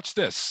yeah, watch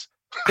this."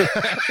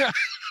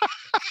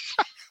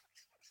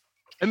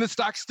 And the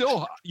stock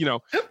still,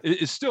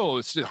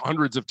 it's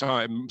hundreds of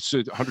times,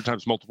 100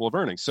 times multiple of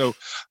earnings. So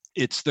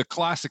it's the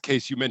classic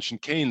case. You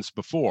mentioned Keynes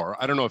before.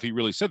 I don't know if he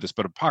really said this,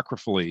 but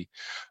apocryphally,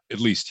 at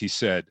least he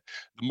said,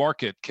 the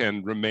market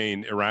can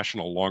remain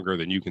irrational longer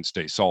than you can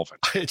stay solvent.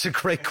 It's a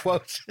great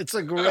quote. It's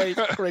a great.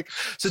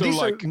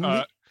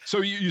 So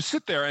you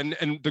sit there,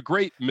 and the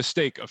great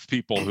mistake of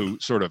people who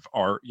sort of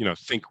are,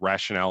 think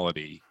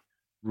rationality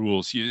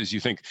rules is you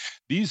think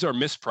these are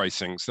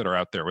mispricings that are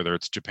out there, whether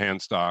it's Japan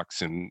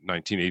stocks in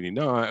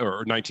 1989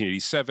 or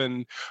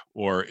 1987,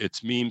 or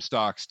it's meme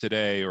stocks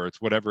today, or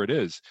it's whatever it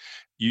is.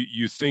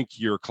 You think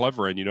you're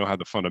clever and you know how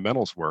the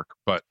fundamentals work,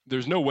 but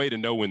there's no way to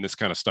know when this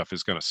kind of stuff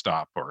is going to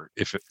stop, or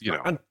if it,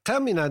 And tell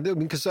me now,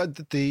 because in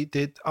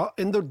the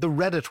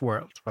Reddit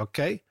world,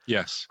 okay?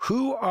 Yes.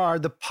 Who are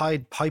the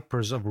Pied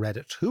Pipers of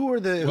Reddit?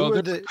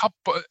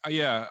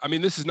 Yeah. I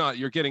mean, this is not,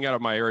 you're getting out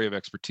of my area of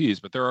expertise,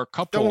 but there are a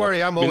couple. Don't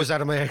worry, I'm always out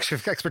of my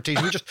expertise.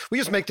 We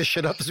just make this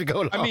shit up as we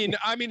go along. I mean,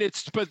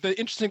 but the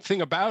interesting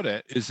thing about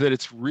it is that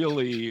it's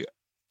really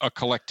a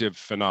collective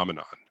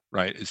phenomenon.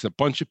 Right. It's a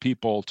bunch of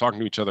people talking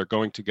to each other,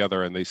 going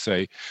together, and they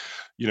say,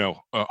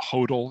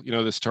 HODL,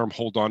 this term,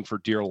 hold on for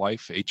dear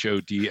life,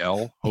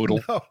 HODL,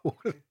 HODL. No.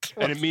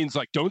 And it means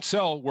like, don't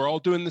sell. We're all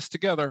doing this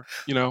together,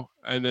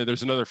 And then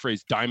there's another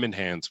phrase, diamond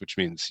hands, which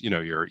means, you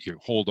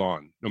hold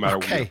on no matter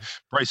what.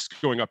 Price is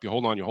going up. You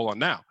hold on.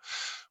 Now,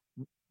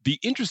 the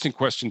interesting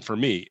question for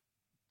me,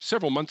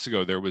 several months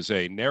ago, there was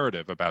a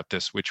narrative about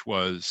this, which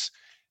was,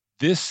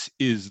 this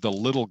is the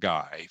little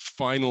guy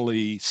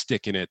finally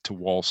sticking it to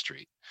Wall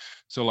Street.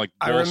 So like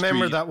I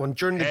remember that one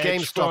during the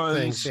GameStop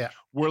things. Yeah,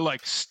 we're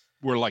like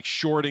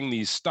shorting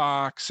these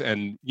stocks,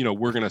 and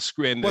we're going to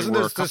screw. Wasn't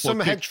there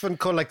some hedge fund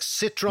called like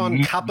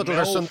Citron Capital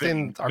or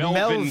something, or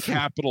Melvin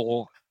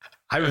Capital?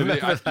 I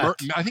remember that.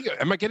 I think,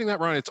 am I getting that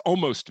wrong? It's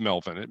almost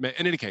Melvin. In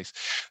any case,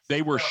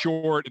 they were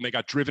short and they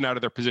got driven out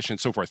of their position and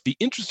so forth. The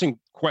interesting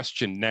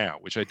question now,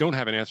 which I don't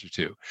have an answer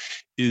to,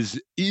 is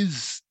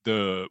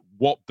the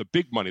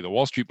big money, the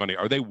Wall Street money,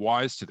 are they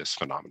wise to this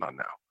phenomenon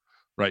now?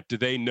 Right? Do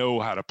they know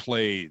how to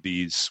play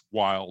these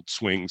wild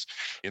swings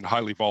in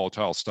highly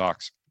volatile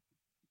stocks?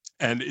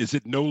 And is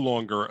it no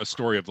longer a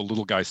story of the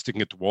little guy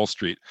sticking it to Wall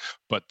Street,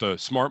 but the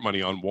smart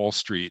money on Wall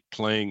Street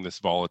playing this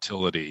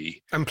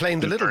volatility and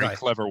playing the little guy in a very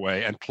clever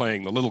way, and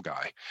playing the little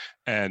guy?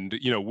 And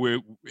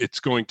it's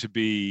going to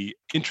be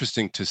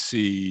interesting to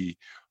see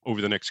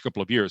over the next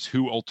couple of years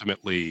who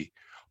ultimately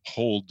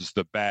holds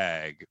the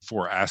bag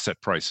for asset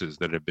prices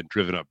that have been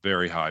driven up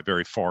very high,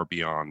 very far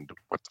beyond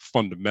what the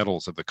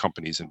fundamentals of the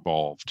companies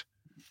involved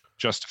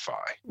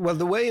justify. Well,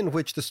 the way in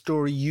which the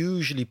story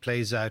usually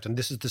plays out, and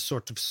this is the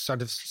sort of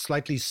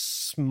slightly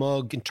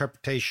smug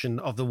interpretation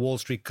of the Wall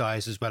Street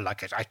guys as well,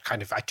 like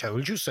I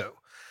told you so.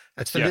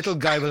 It's the little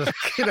guy with,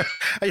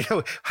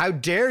 how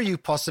dare you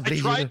possibly?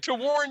 I tried to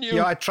warn you.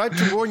 Yeah, I tried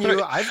to warn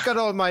you. I've got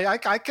all my,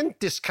 I can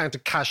discount a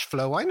cash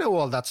flow. I know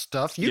all that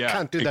stuff. You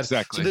can't do that.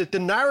 Exactly. So the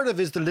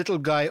narrative is the little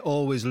guy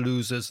always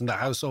loses and the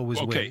house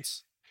always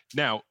wins.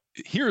 Now,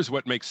 here's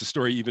what makes the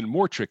story even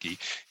more tricky,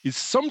 is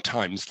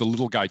sometimes the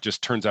little guy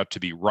just turns out to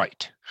be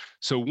right.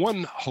 So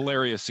one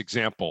hilarious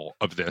example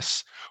of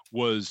this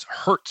was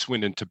Hertz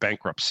went into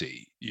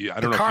bankruptcy. I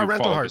don't know if you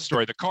followed the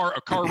story. A car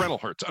rental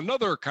Hertz,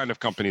 another kind of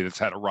company that's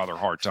had a rather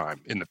hard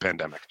time in the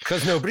pandemic.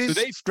 Because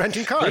nobody's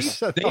renting cars.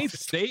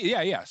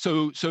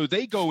 So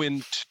they go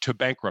into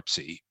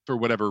bankruptcy for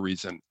whatever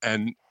reason.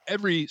 And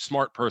every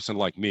smart person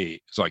like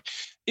me is like,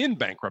 in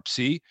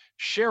bankruptcy,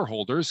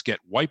 shareholders get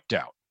wiped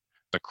out.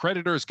 The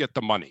creditors get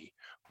the money.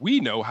 We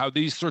know how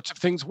these sorts of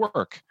things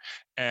work.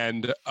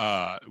 And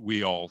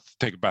we all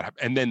think about it.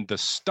 And then the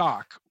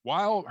stock,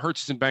 while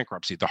Hertz is in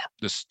bankruptcy,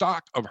 the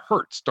stock of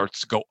Hertz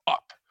starts to go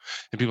up.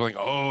 And people are like,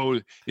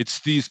 oh, it's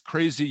these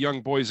crazy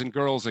young boys and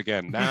girls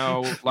again.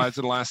 Now, lads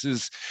and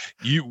lasses,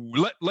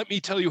 let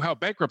me tell you how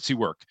bankruptcy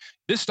works.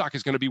 This stock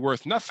is going to be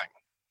worth nothing.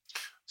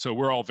 So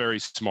we're all very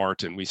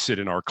smart, and we sit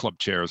in our club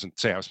chairs and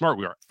say how smart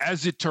we are.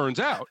 As it turns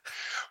out,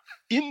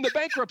 in the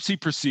bankruptcy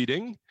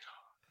proceeding,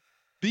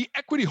 the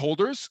equity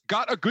holders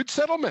got a good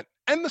settlement,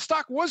 and the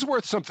stock was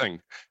worth something.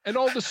 And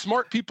all the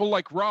smart people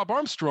like Rob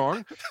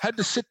Armstrong had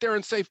to sit there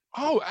and say,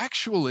 oh,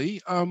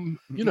 actually,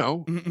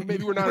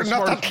 maybe we're not as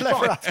smart as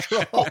clever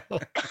after all.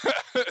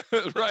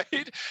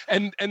 Right?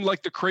 And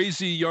like the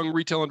crazy young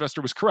retail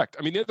investor was correct.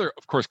 I mean, the other,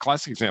 of course,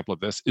 classic example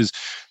of this is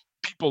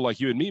people like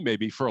you and me,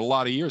 maybe for a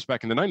lot of years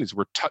back in the 90s,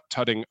 were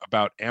tut-tutting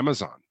about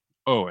Amazon.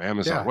 Oh,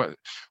 Amazon. Yeah.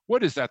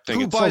 What is that thing?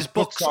 Who buys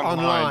books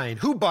online?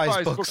 Who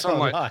buys books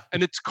online?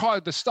 And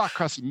the stock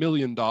costs $1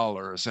 million.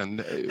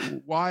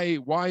 And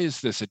why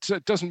is this? It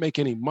doesn't make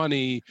any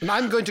money. And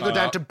I'm going to go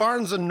down to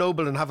Barnes &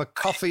 Noble and have a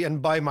coffee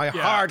and buy my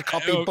hard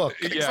copy book.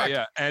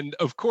 Yeah. And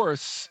of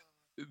course,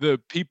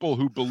 the people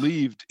who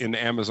believed in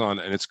Amazon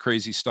and its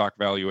crazy stock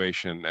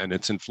valuation and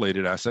its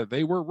inflated asset,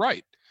 they were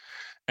right.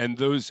 And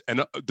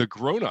the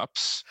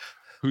grown-ups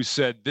who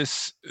said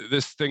this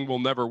thing will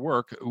never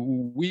work,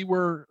 we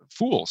were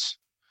fools.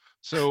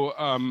 So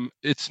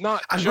it's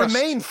not and just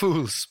remain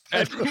fools.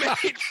 And remain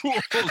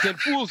fools, and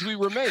fools we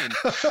remain.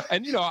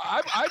 And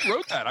I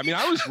wrote that. I mean,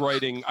 I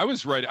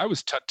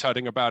was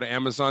tut-tutting about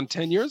Amazon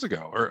 10 years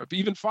ago, or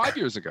even 5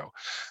 years ago.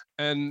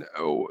 And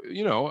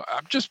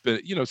I've just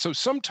been, so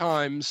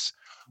sometimes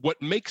what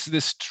makes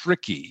this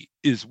tricky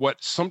is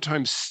what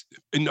sometimes,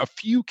 in a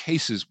few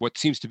cases, what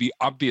seems to be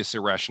obvious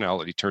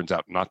irrationality turns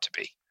out not to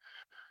be.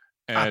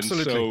 And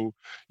absolutely. So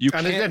you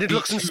can't and it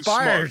looks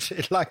inspired.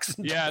 It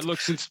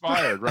looks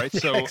inspired, right?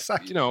 So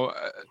exactly.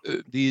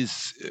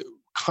 These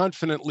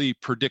confidently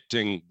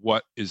predicting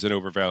what is an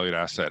overvalued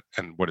asset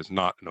and what is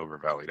not an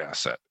overvalued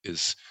asset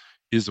is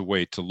a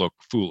way to look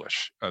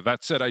foolish.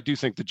 That said, I do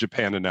think the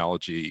Japan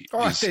analogy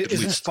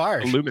is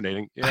inspired,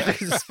 illuminating. Yeah.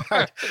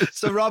 Inspired.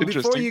 So, Rob,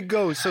 before you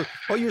go, so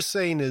what you're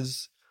saying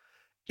is,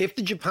 if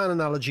the Japan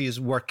analogy is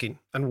working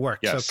and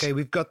works, yes. Okay,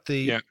 we've got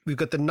the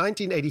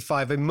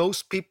 1985, and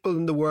most people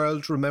in the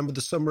world remember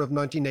the summer of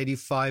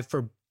 1985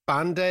 for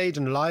Band-Aid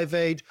and Live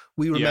Aid.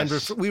 We remember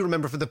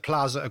for the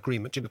Plaza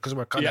Agreement, because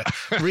we're kind of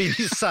really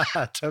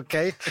sad.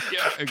 Okay.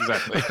 Yeah,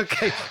 exactly.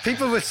 Okay.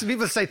 People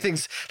say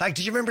things like,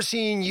 "Did you remember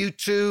seeing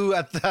U2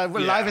 at the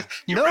Live Aid?"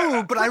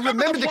 No, but I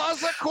remember the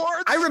Plaza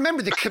Accords. I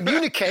remember the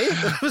communique.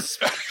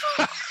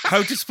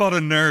 How to spot a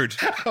nerd.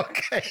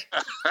 Okay.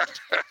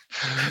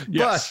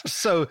 Yes.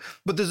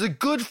 But there's a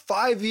good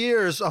 5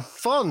 years of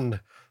fun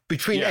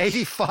between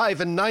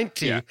 85 and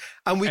 90,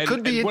 and we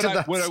could be into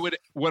that.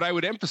 What I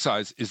would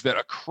emphasize is that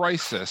a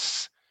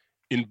crisis,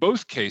 in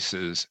both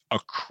cases, a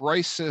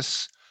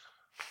crisis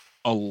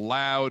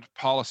allowed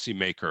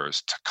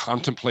policymakers to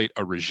contemplate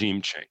a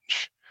regime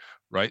change,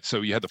 right?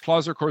 So you had the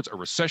Plaza Accords, a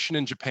recession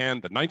in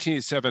Japan, the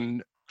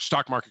 1987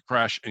 stock market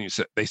crash, and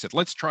they said,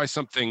 let's try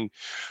something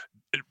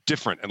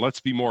different and let's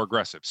be more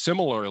aggressive.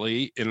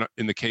 Similarly, in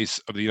the case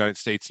of the United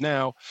States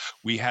now,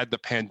 we had the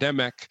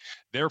pandemic.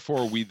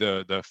 Therefore,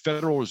 the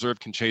Federal Reserve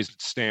can change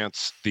its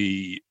stance.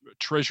 The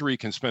Treasury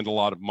can spend a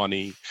lot of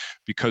money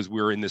because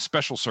we're in this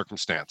special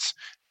circumstance.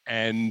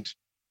 And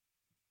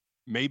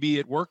maybe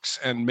it works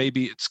and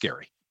maybe it's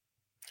scary.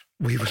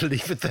 We will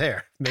leave it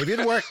there. Maybe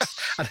it works.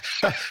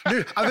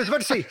 I was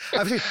about to say,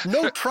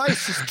 no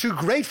price is too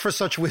great for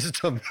such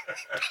wisdom.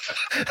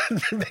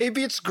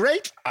 Maybe it's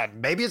great,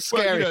 and maybe it's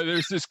scary. Well,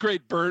 there's this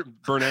great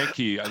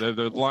Bernanke.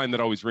 The line that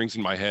always rings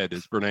in my head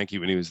is Bernanke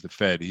when he was the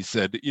Fed. He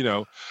said,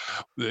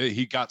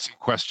 he got some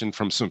question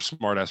from some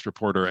smart-ass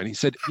reporter, and he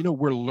said,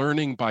 we're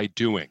learning by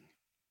doing.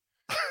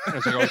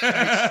 And I was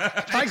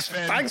like,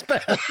 thanks, Ben.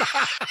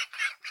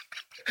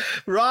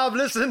 Rob,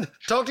 listen,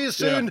 talk to you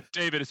soon. Yeah,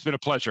 David, it's been a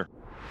pleasure.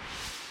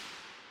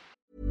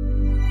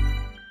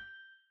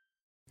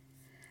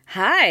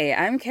 Hi,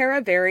 I'm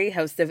Kara Berry,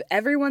 host of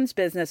Everyone's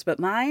Business But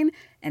Mine,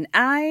 and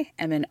I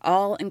am an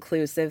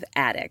all-inclusive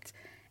addict.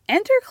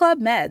 Enter Club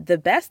Med, the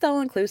best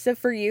all-inclusive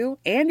for you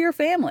and your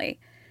family.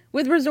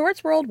 With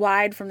resorts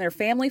worldwide, from their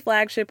family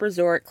flagship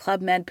resort,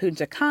 Club Med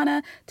Punta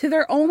Cana, to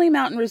their only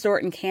mountain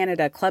resort in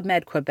Canada, Club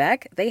Med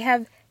Quebec, they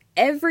have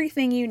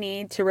everything you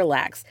need to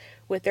relax.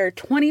 With their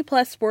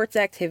 20-plus sports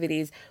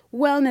activities,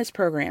 wellness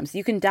programs,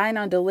 you can dine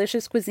on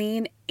delicious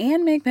cuisine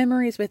and make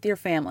memories with your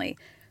family.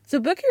 So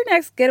book your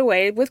next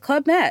getaway with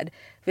Club Med.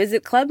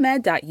 Visit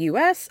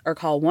clubmed.us or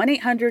call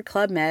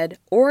 1-800-CLUB-MED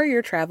or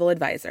your travel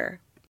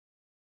advisor.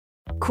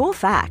 Cool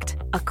fact,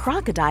 a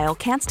crocodile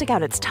can't stick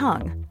out its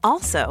tongue.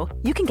 Also,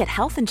 you can get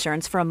health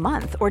insurance for a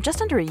month or just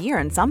under a year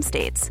in some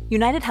states.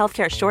 United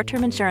Healthcare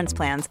short-term insurance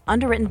plans,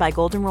 underwritten by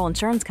Golden Rule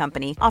Insurance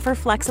Company, offer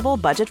flexible,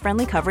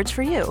 budget-friendly coverage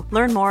for you.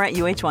 Learn more at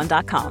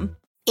uh1.com.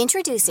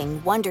 Introducing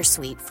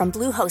Wondersuite from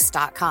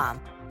Bluehost.com.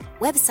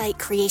 Website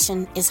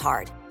creation is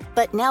hard,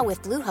 but now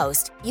with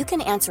Bluehost, you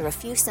can answer a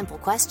few simple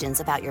questions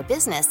about your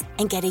business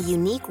and get a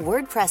unique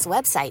WordPress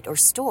website or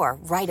store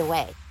right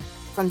away.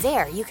 From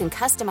there, you can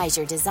customize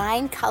your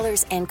design,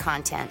 colors, and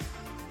content.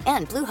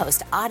 And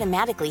Bluehost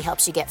automatically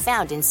helps you get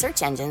found in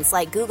search engines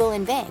like Google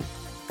and Bing.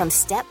 From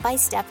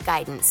step-by-step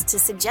guidance to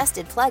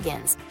suggested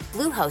plugins,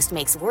 Bluehost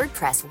makes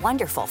WordPress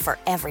wonderful for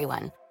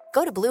everyone.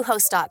 Go to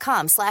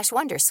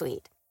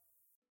bluehost.com/wondersuite.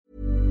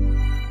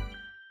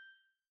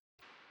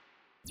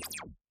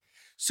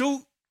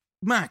 So,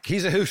 Mac,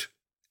 he's a hoot.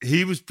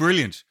 He was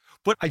brilliant.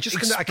 But I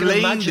can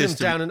imagine him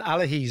down in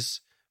Allihies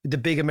with the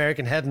big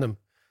American head in him,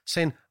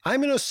 saying,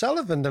 "I'm in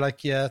O'Sullivan." They're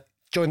like, "Yeah,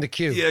 join the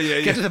queue.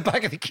 Get to the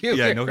back of the queue."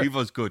 Yeah, no, he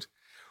was good.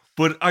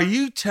 But are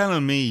you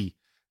telling me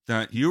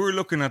that you were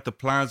looking at the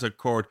Plaza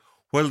Court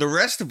while the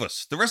rest of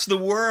the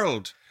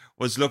world,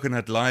 was looking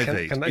at Live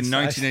Aid in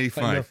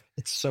 1985?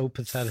 It's so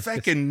pathetic.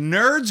 Fucking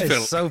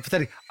Nerdsville. It's so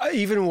pathetic.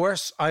 Even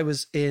worse, I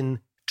was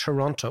in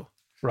Toronto,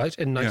 right?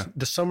 In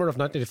the summer of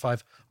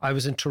 1985, I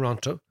was in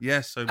Toronto.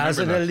 Yes, I remember as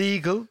an that.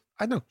 illegal,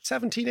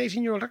 17,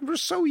 18-year-old. We're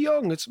so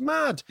young. It's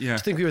mad to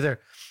think we were there.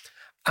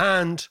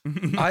 And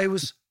I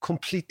was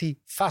completely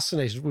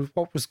fascinated with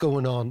what was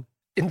going on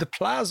in the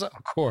Plaza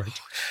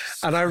Court.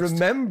 And I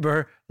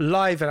remember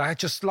Live Aid,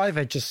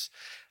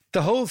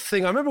 the whole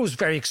thing, I remember it was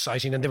very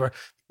exciting, and they were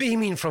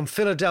beaming from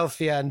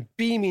Philadelphia and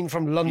beaming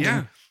from London.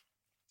 Yeah.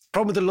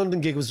 Problem with the London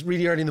gig was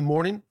really early in the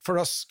morning for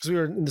us because we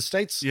were in the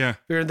States. Yeah.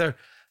 We were in there.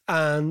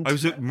 And I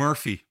was at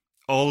Murphy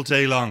all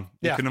day long.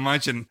 You can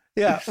imagine.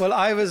 Yeah. Well,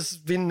 I was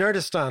in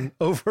Nerdistan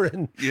over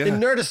in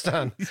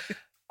Nerdistan.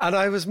 And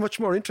I was much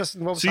more interested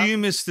in what was happening. You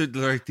missed it,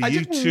 like the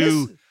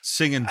U2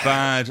 singing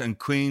Bad and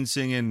Queen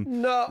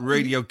singing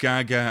Radio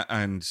Gaga,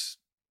 and,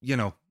 you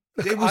know.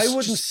 Look, I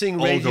wouldn't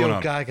sing Radio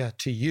Gaga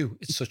to you.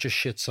 It's such a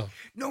shit song.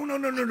 No.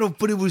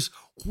 But it was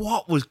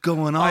what was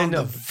going on. I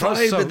know. The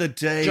vibe of the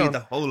day, John,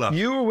 the whole lot.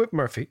 You were with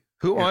Murphy,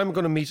 who I'm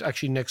going to meet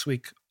actually next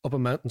week up a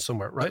mountain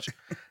somewhere, right?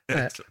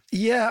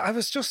 I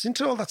was just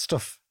into all that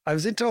stuff.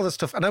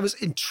 And I was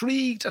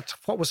intrigued at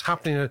what was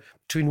happening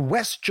between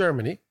West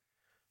Germany,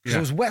 because it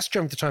was West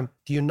Germany at the time,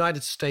 the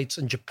United States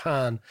and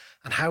Japan,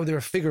 and how they were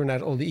figuring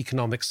out all the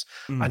economics.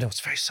 I know, it's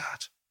very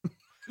sad.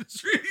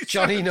 It's really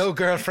Johnny, sad. no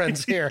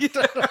girlfriends here.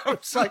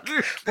 It's like,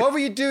 what were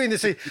you doing? They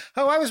say,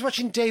 I was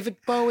watching David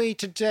Bowie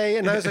today.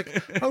 And I was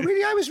like, oh,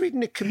 really? I was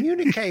reading a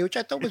communique, which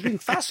I thought was really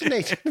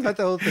fascinating about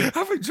the whole thing.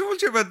 Have I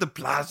told you about the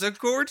Plaza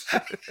Court?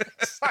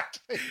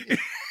 Exactly.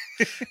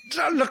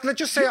 Look, let's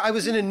just say I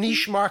was in a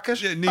niche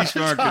market. Yeah, niche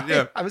market,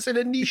 yeah. I was in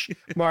a niche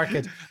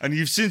market. And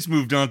you've since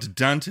moved on to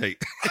Dante.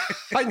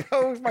 I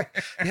know.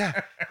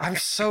 I'm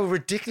so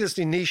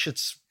ridiculously niche.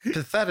 It's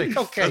pathetic.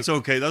 Okay. That's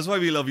okay. That's why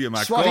we love you,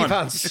 Mac. Swatty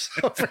pants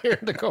over here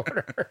in the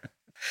corner.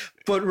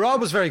 But Rob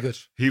was very good.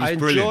 He was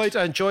brilliant.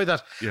 I enjoyed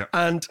that. Yeah.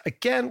 And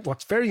again,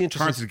 what's very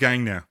interesting. Part of the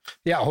gang now.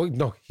 Yeah. Oh,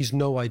 no, he's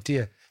no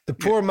idea. The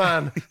poor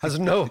man has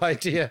no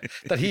idea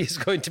that he is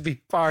going to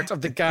be part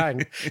of the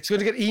gang. He's going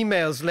to get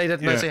emails late at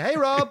night say, hey,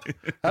 Rob,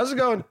 how's it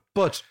going?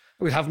 But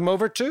we'll have him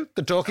over to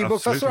the Talking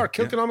Book Festival or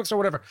Kilconomics or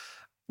whatever.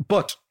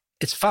 But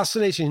it's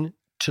fascinating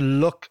to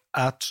look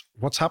at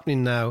what's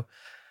happening now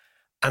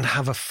and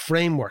have a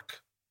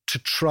framework to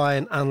try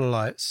and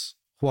analyze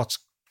what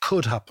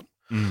could happen.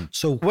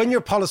 So when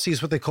your policy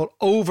is what they call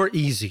over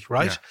easy,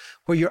 right?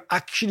 Where you're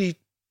actually,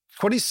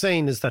 what he's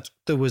saying is that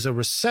there was a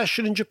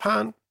recession in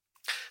Japan.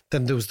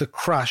 Then there was the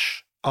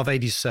crash of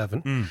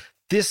 87.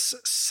 This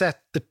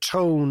set the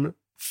tone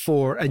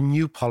for a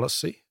new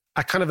policy.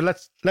 I kind of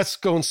let's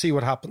go and see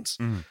what happens.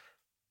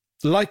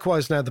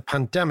 Likewise, now the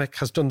pandemic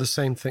has done the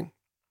same thing.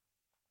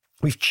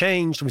 We've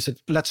changed and we said,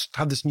 let's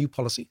have this new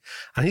policy.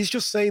 And he's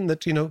just saying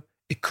that,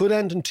 it could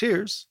end in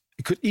tears.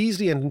 It could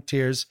easily end in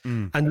tears.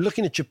 And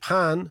looking at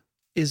Japan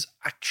is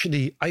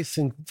actually, I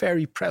think,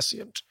 very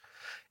prescient.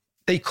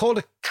 They call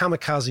it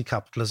Kamikaze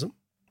Capitalism.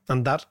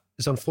 And that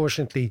is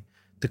unfortunately...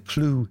 the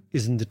clue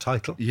is in the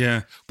title.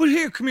 Yeah. But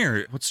come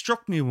here. What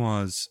struck me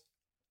was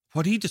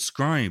what he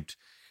described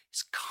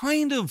is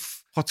kind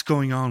of what's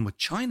going on with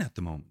China at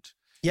the moment.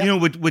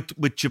 Yep.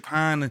 With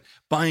Japan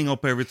buying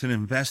up everything,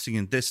 investing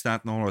in this,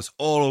 that, and all this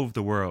all over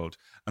the world.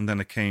 And then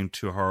it came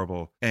to a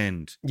horrible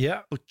end.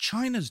 Yeah. But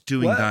China's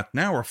doing that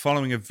now, or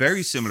following a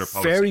very similar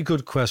policy. Very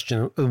good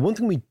question. One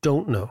thing we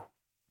don't know,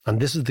 and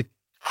this is the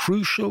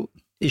crucial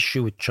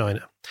issue with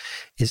China,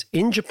 is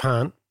in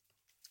Japan,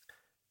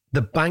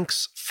 the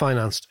banks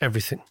financed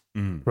everything,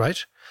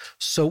 right?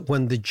 So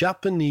when the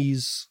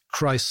Japanese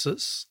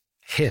crisis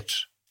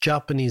hit,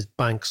 Japanese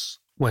banks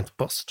went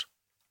bust.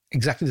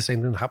 Exactly the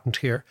same thing that happened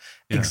here.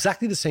 Yeah.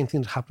 Exactly the same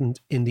thing that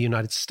happened in the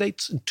United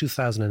States in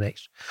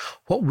 2008.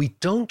 What we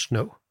don't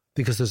know,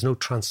 because there's no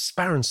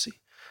transparency,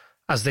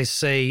 as they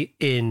say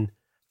in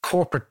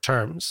corporate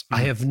terms,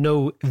 I have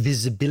no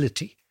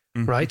visibility,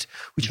 right?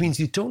 Which means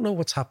you don't know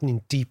what's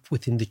happening deep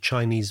within the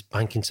Chinese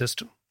banking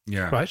system.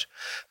 Yeah. Right?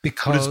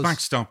 Because it's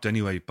backstopped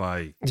anyway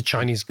by the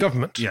Chinese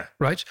government. Yeah.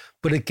 Right?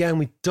 But again,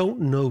 we don't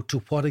know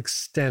to what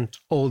extent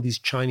all these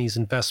Chinese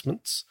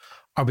investments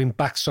are being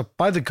backstopped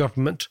by the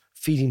government,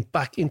 feeding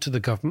back into the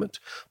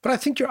government. But I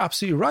think you're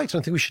absolutely right.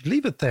 And I think we should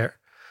leave it there,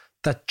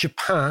 that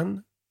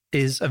Japan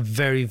is a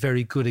very,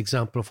 very good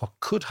example of what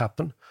could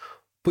happen.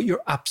 But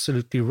you're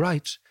absolutely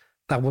right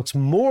that what's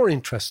more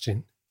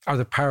interesting are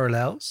the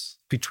parallels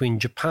between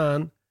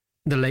Japan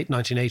in the late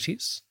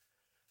 1980s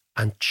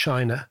and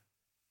China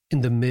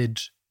in the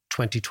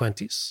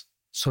mid-2020s.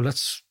 So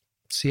let's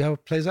see how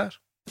it plays out.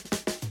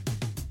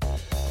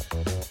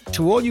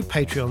 To all you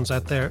Patreons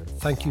out there,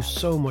 thank you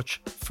so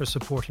much for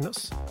supporting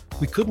us.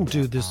 We couldn't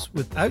do this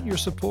without your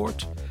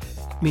support.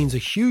 It means a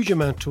huge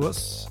amount to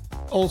us.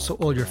 Also,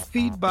 all your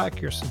feedback,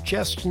 your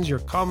suggestions, your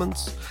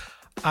comments,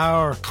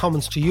 our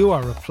comments to you,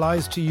 our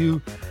replies to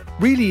you,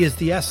 really is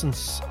the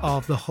essence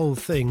of the whole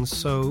thing.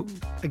 So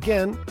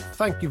again,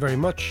 thank you very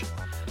much.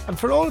 And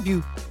for all of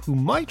you who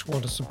might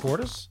want to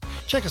support us,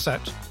 check us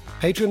out,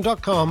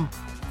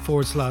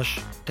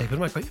 patreon.com/David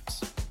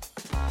McWilliams.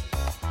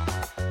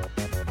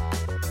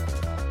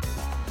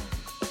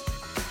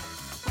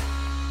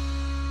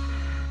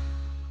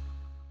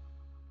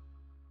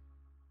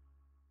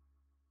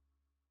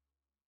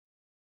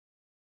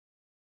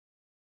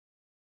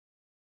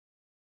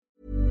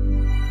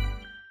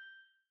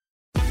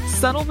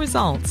 Subtle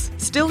results,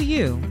 still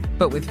you,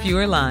 but with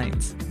fewer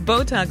lines.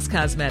 Botox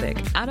Cosmetic,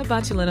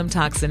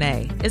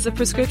 onabotulinum-toxin-A, is a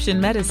prescription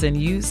medicine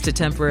used to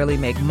temporarily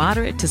make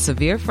moderate to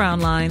severe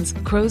frown lines,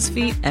 crow's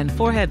feet, and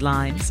forehead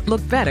lines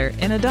look better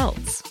in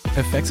adults.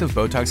 Effects of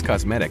Botox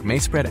Cosmetic may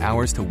spread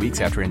hours to weeks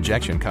after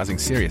injection, causing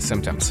serious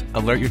symptoms.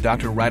 Alert your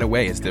doctor right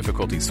away as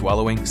difficulty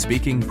swallowing,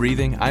 speaking,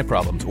 breathing, eye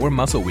problems, or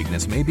muscle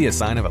weakness may be a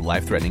sign of a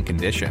life-threatening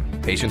condition.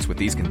 Patients with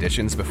these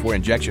conditions before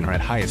injection are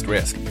at highest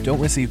risk. Don't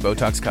receive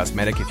Botox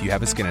Cosmetic if you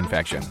have a skin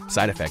infection.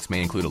 Side effects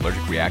may include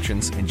allergic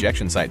reactions,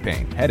 injection site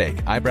pain, headache,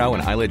 eyebrow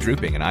and eyelid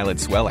drooping, and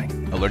eyelid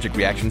swelling. Allergic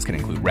reactions can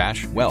include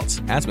rash,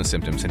 welts, asthma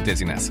symptoms, and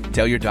dizziness.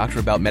 Tell your doctor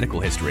about medical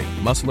history,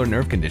 muscle or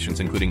nerve conditions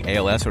including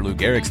ALS or Lou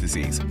Gehrig's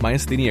disease,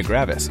 myasthenia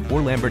gravis,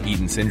 or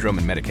Lambert-Eaton syndrome,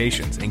 and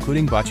medications,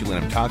 including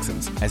botulinum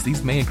toxins, as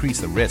these may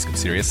increase the risk of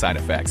serious side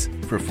effects.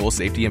 For full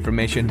safety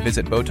information,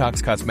 visit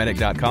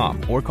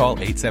BotoxCosmetic.com or call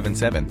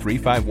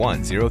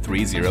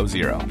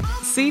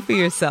 877-351-0300. See for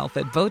yourself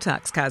at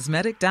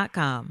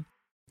BotoxCosmetic.com.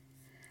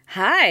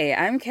 Hi,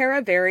 I'm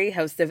Cara Berry,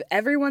 host of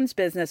Everyone's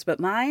Business But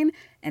Mine,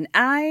 and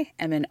I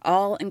am an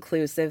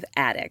all-inclusive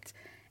addict.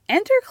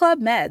 Enter Club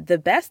Med, the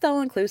best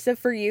all-inclusive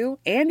for you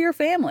and your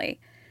family.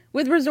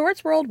 With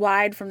resorts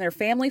worldwide, from their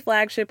family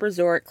flagship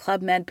resort,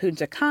 Club Med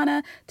Punta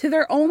Cana, to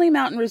their only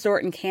mountain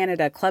resort in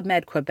Canada, Club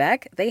Med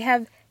Quebec, they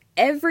have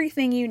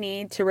everything you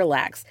need to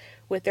relax.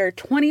 With their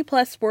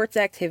 20-plus sports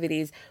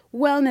activities,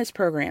 wellness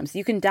programs,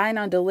 you can dine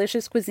on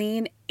delicious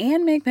cuisine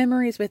and make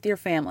memories with your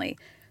family.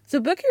 So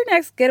book your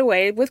next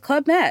getaway with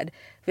Club Med.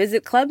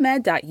 Visit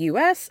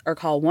clubmed.us or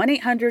call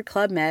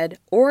 1-800-CLUB-MED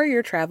or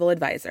your travel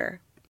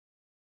advisor.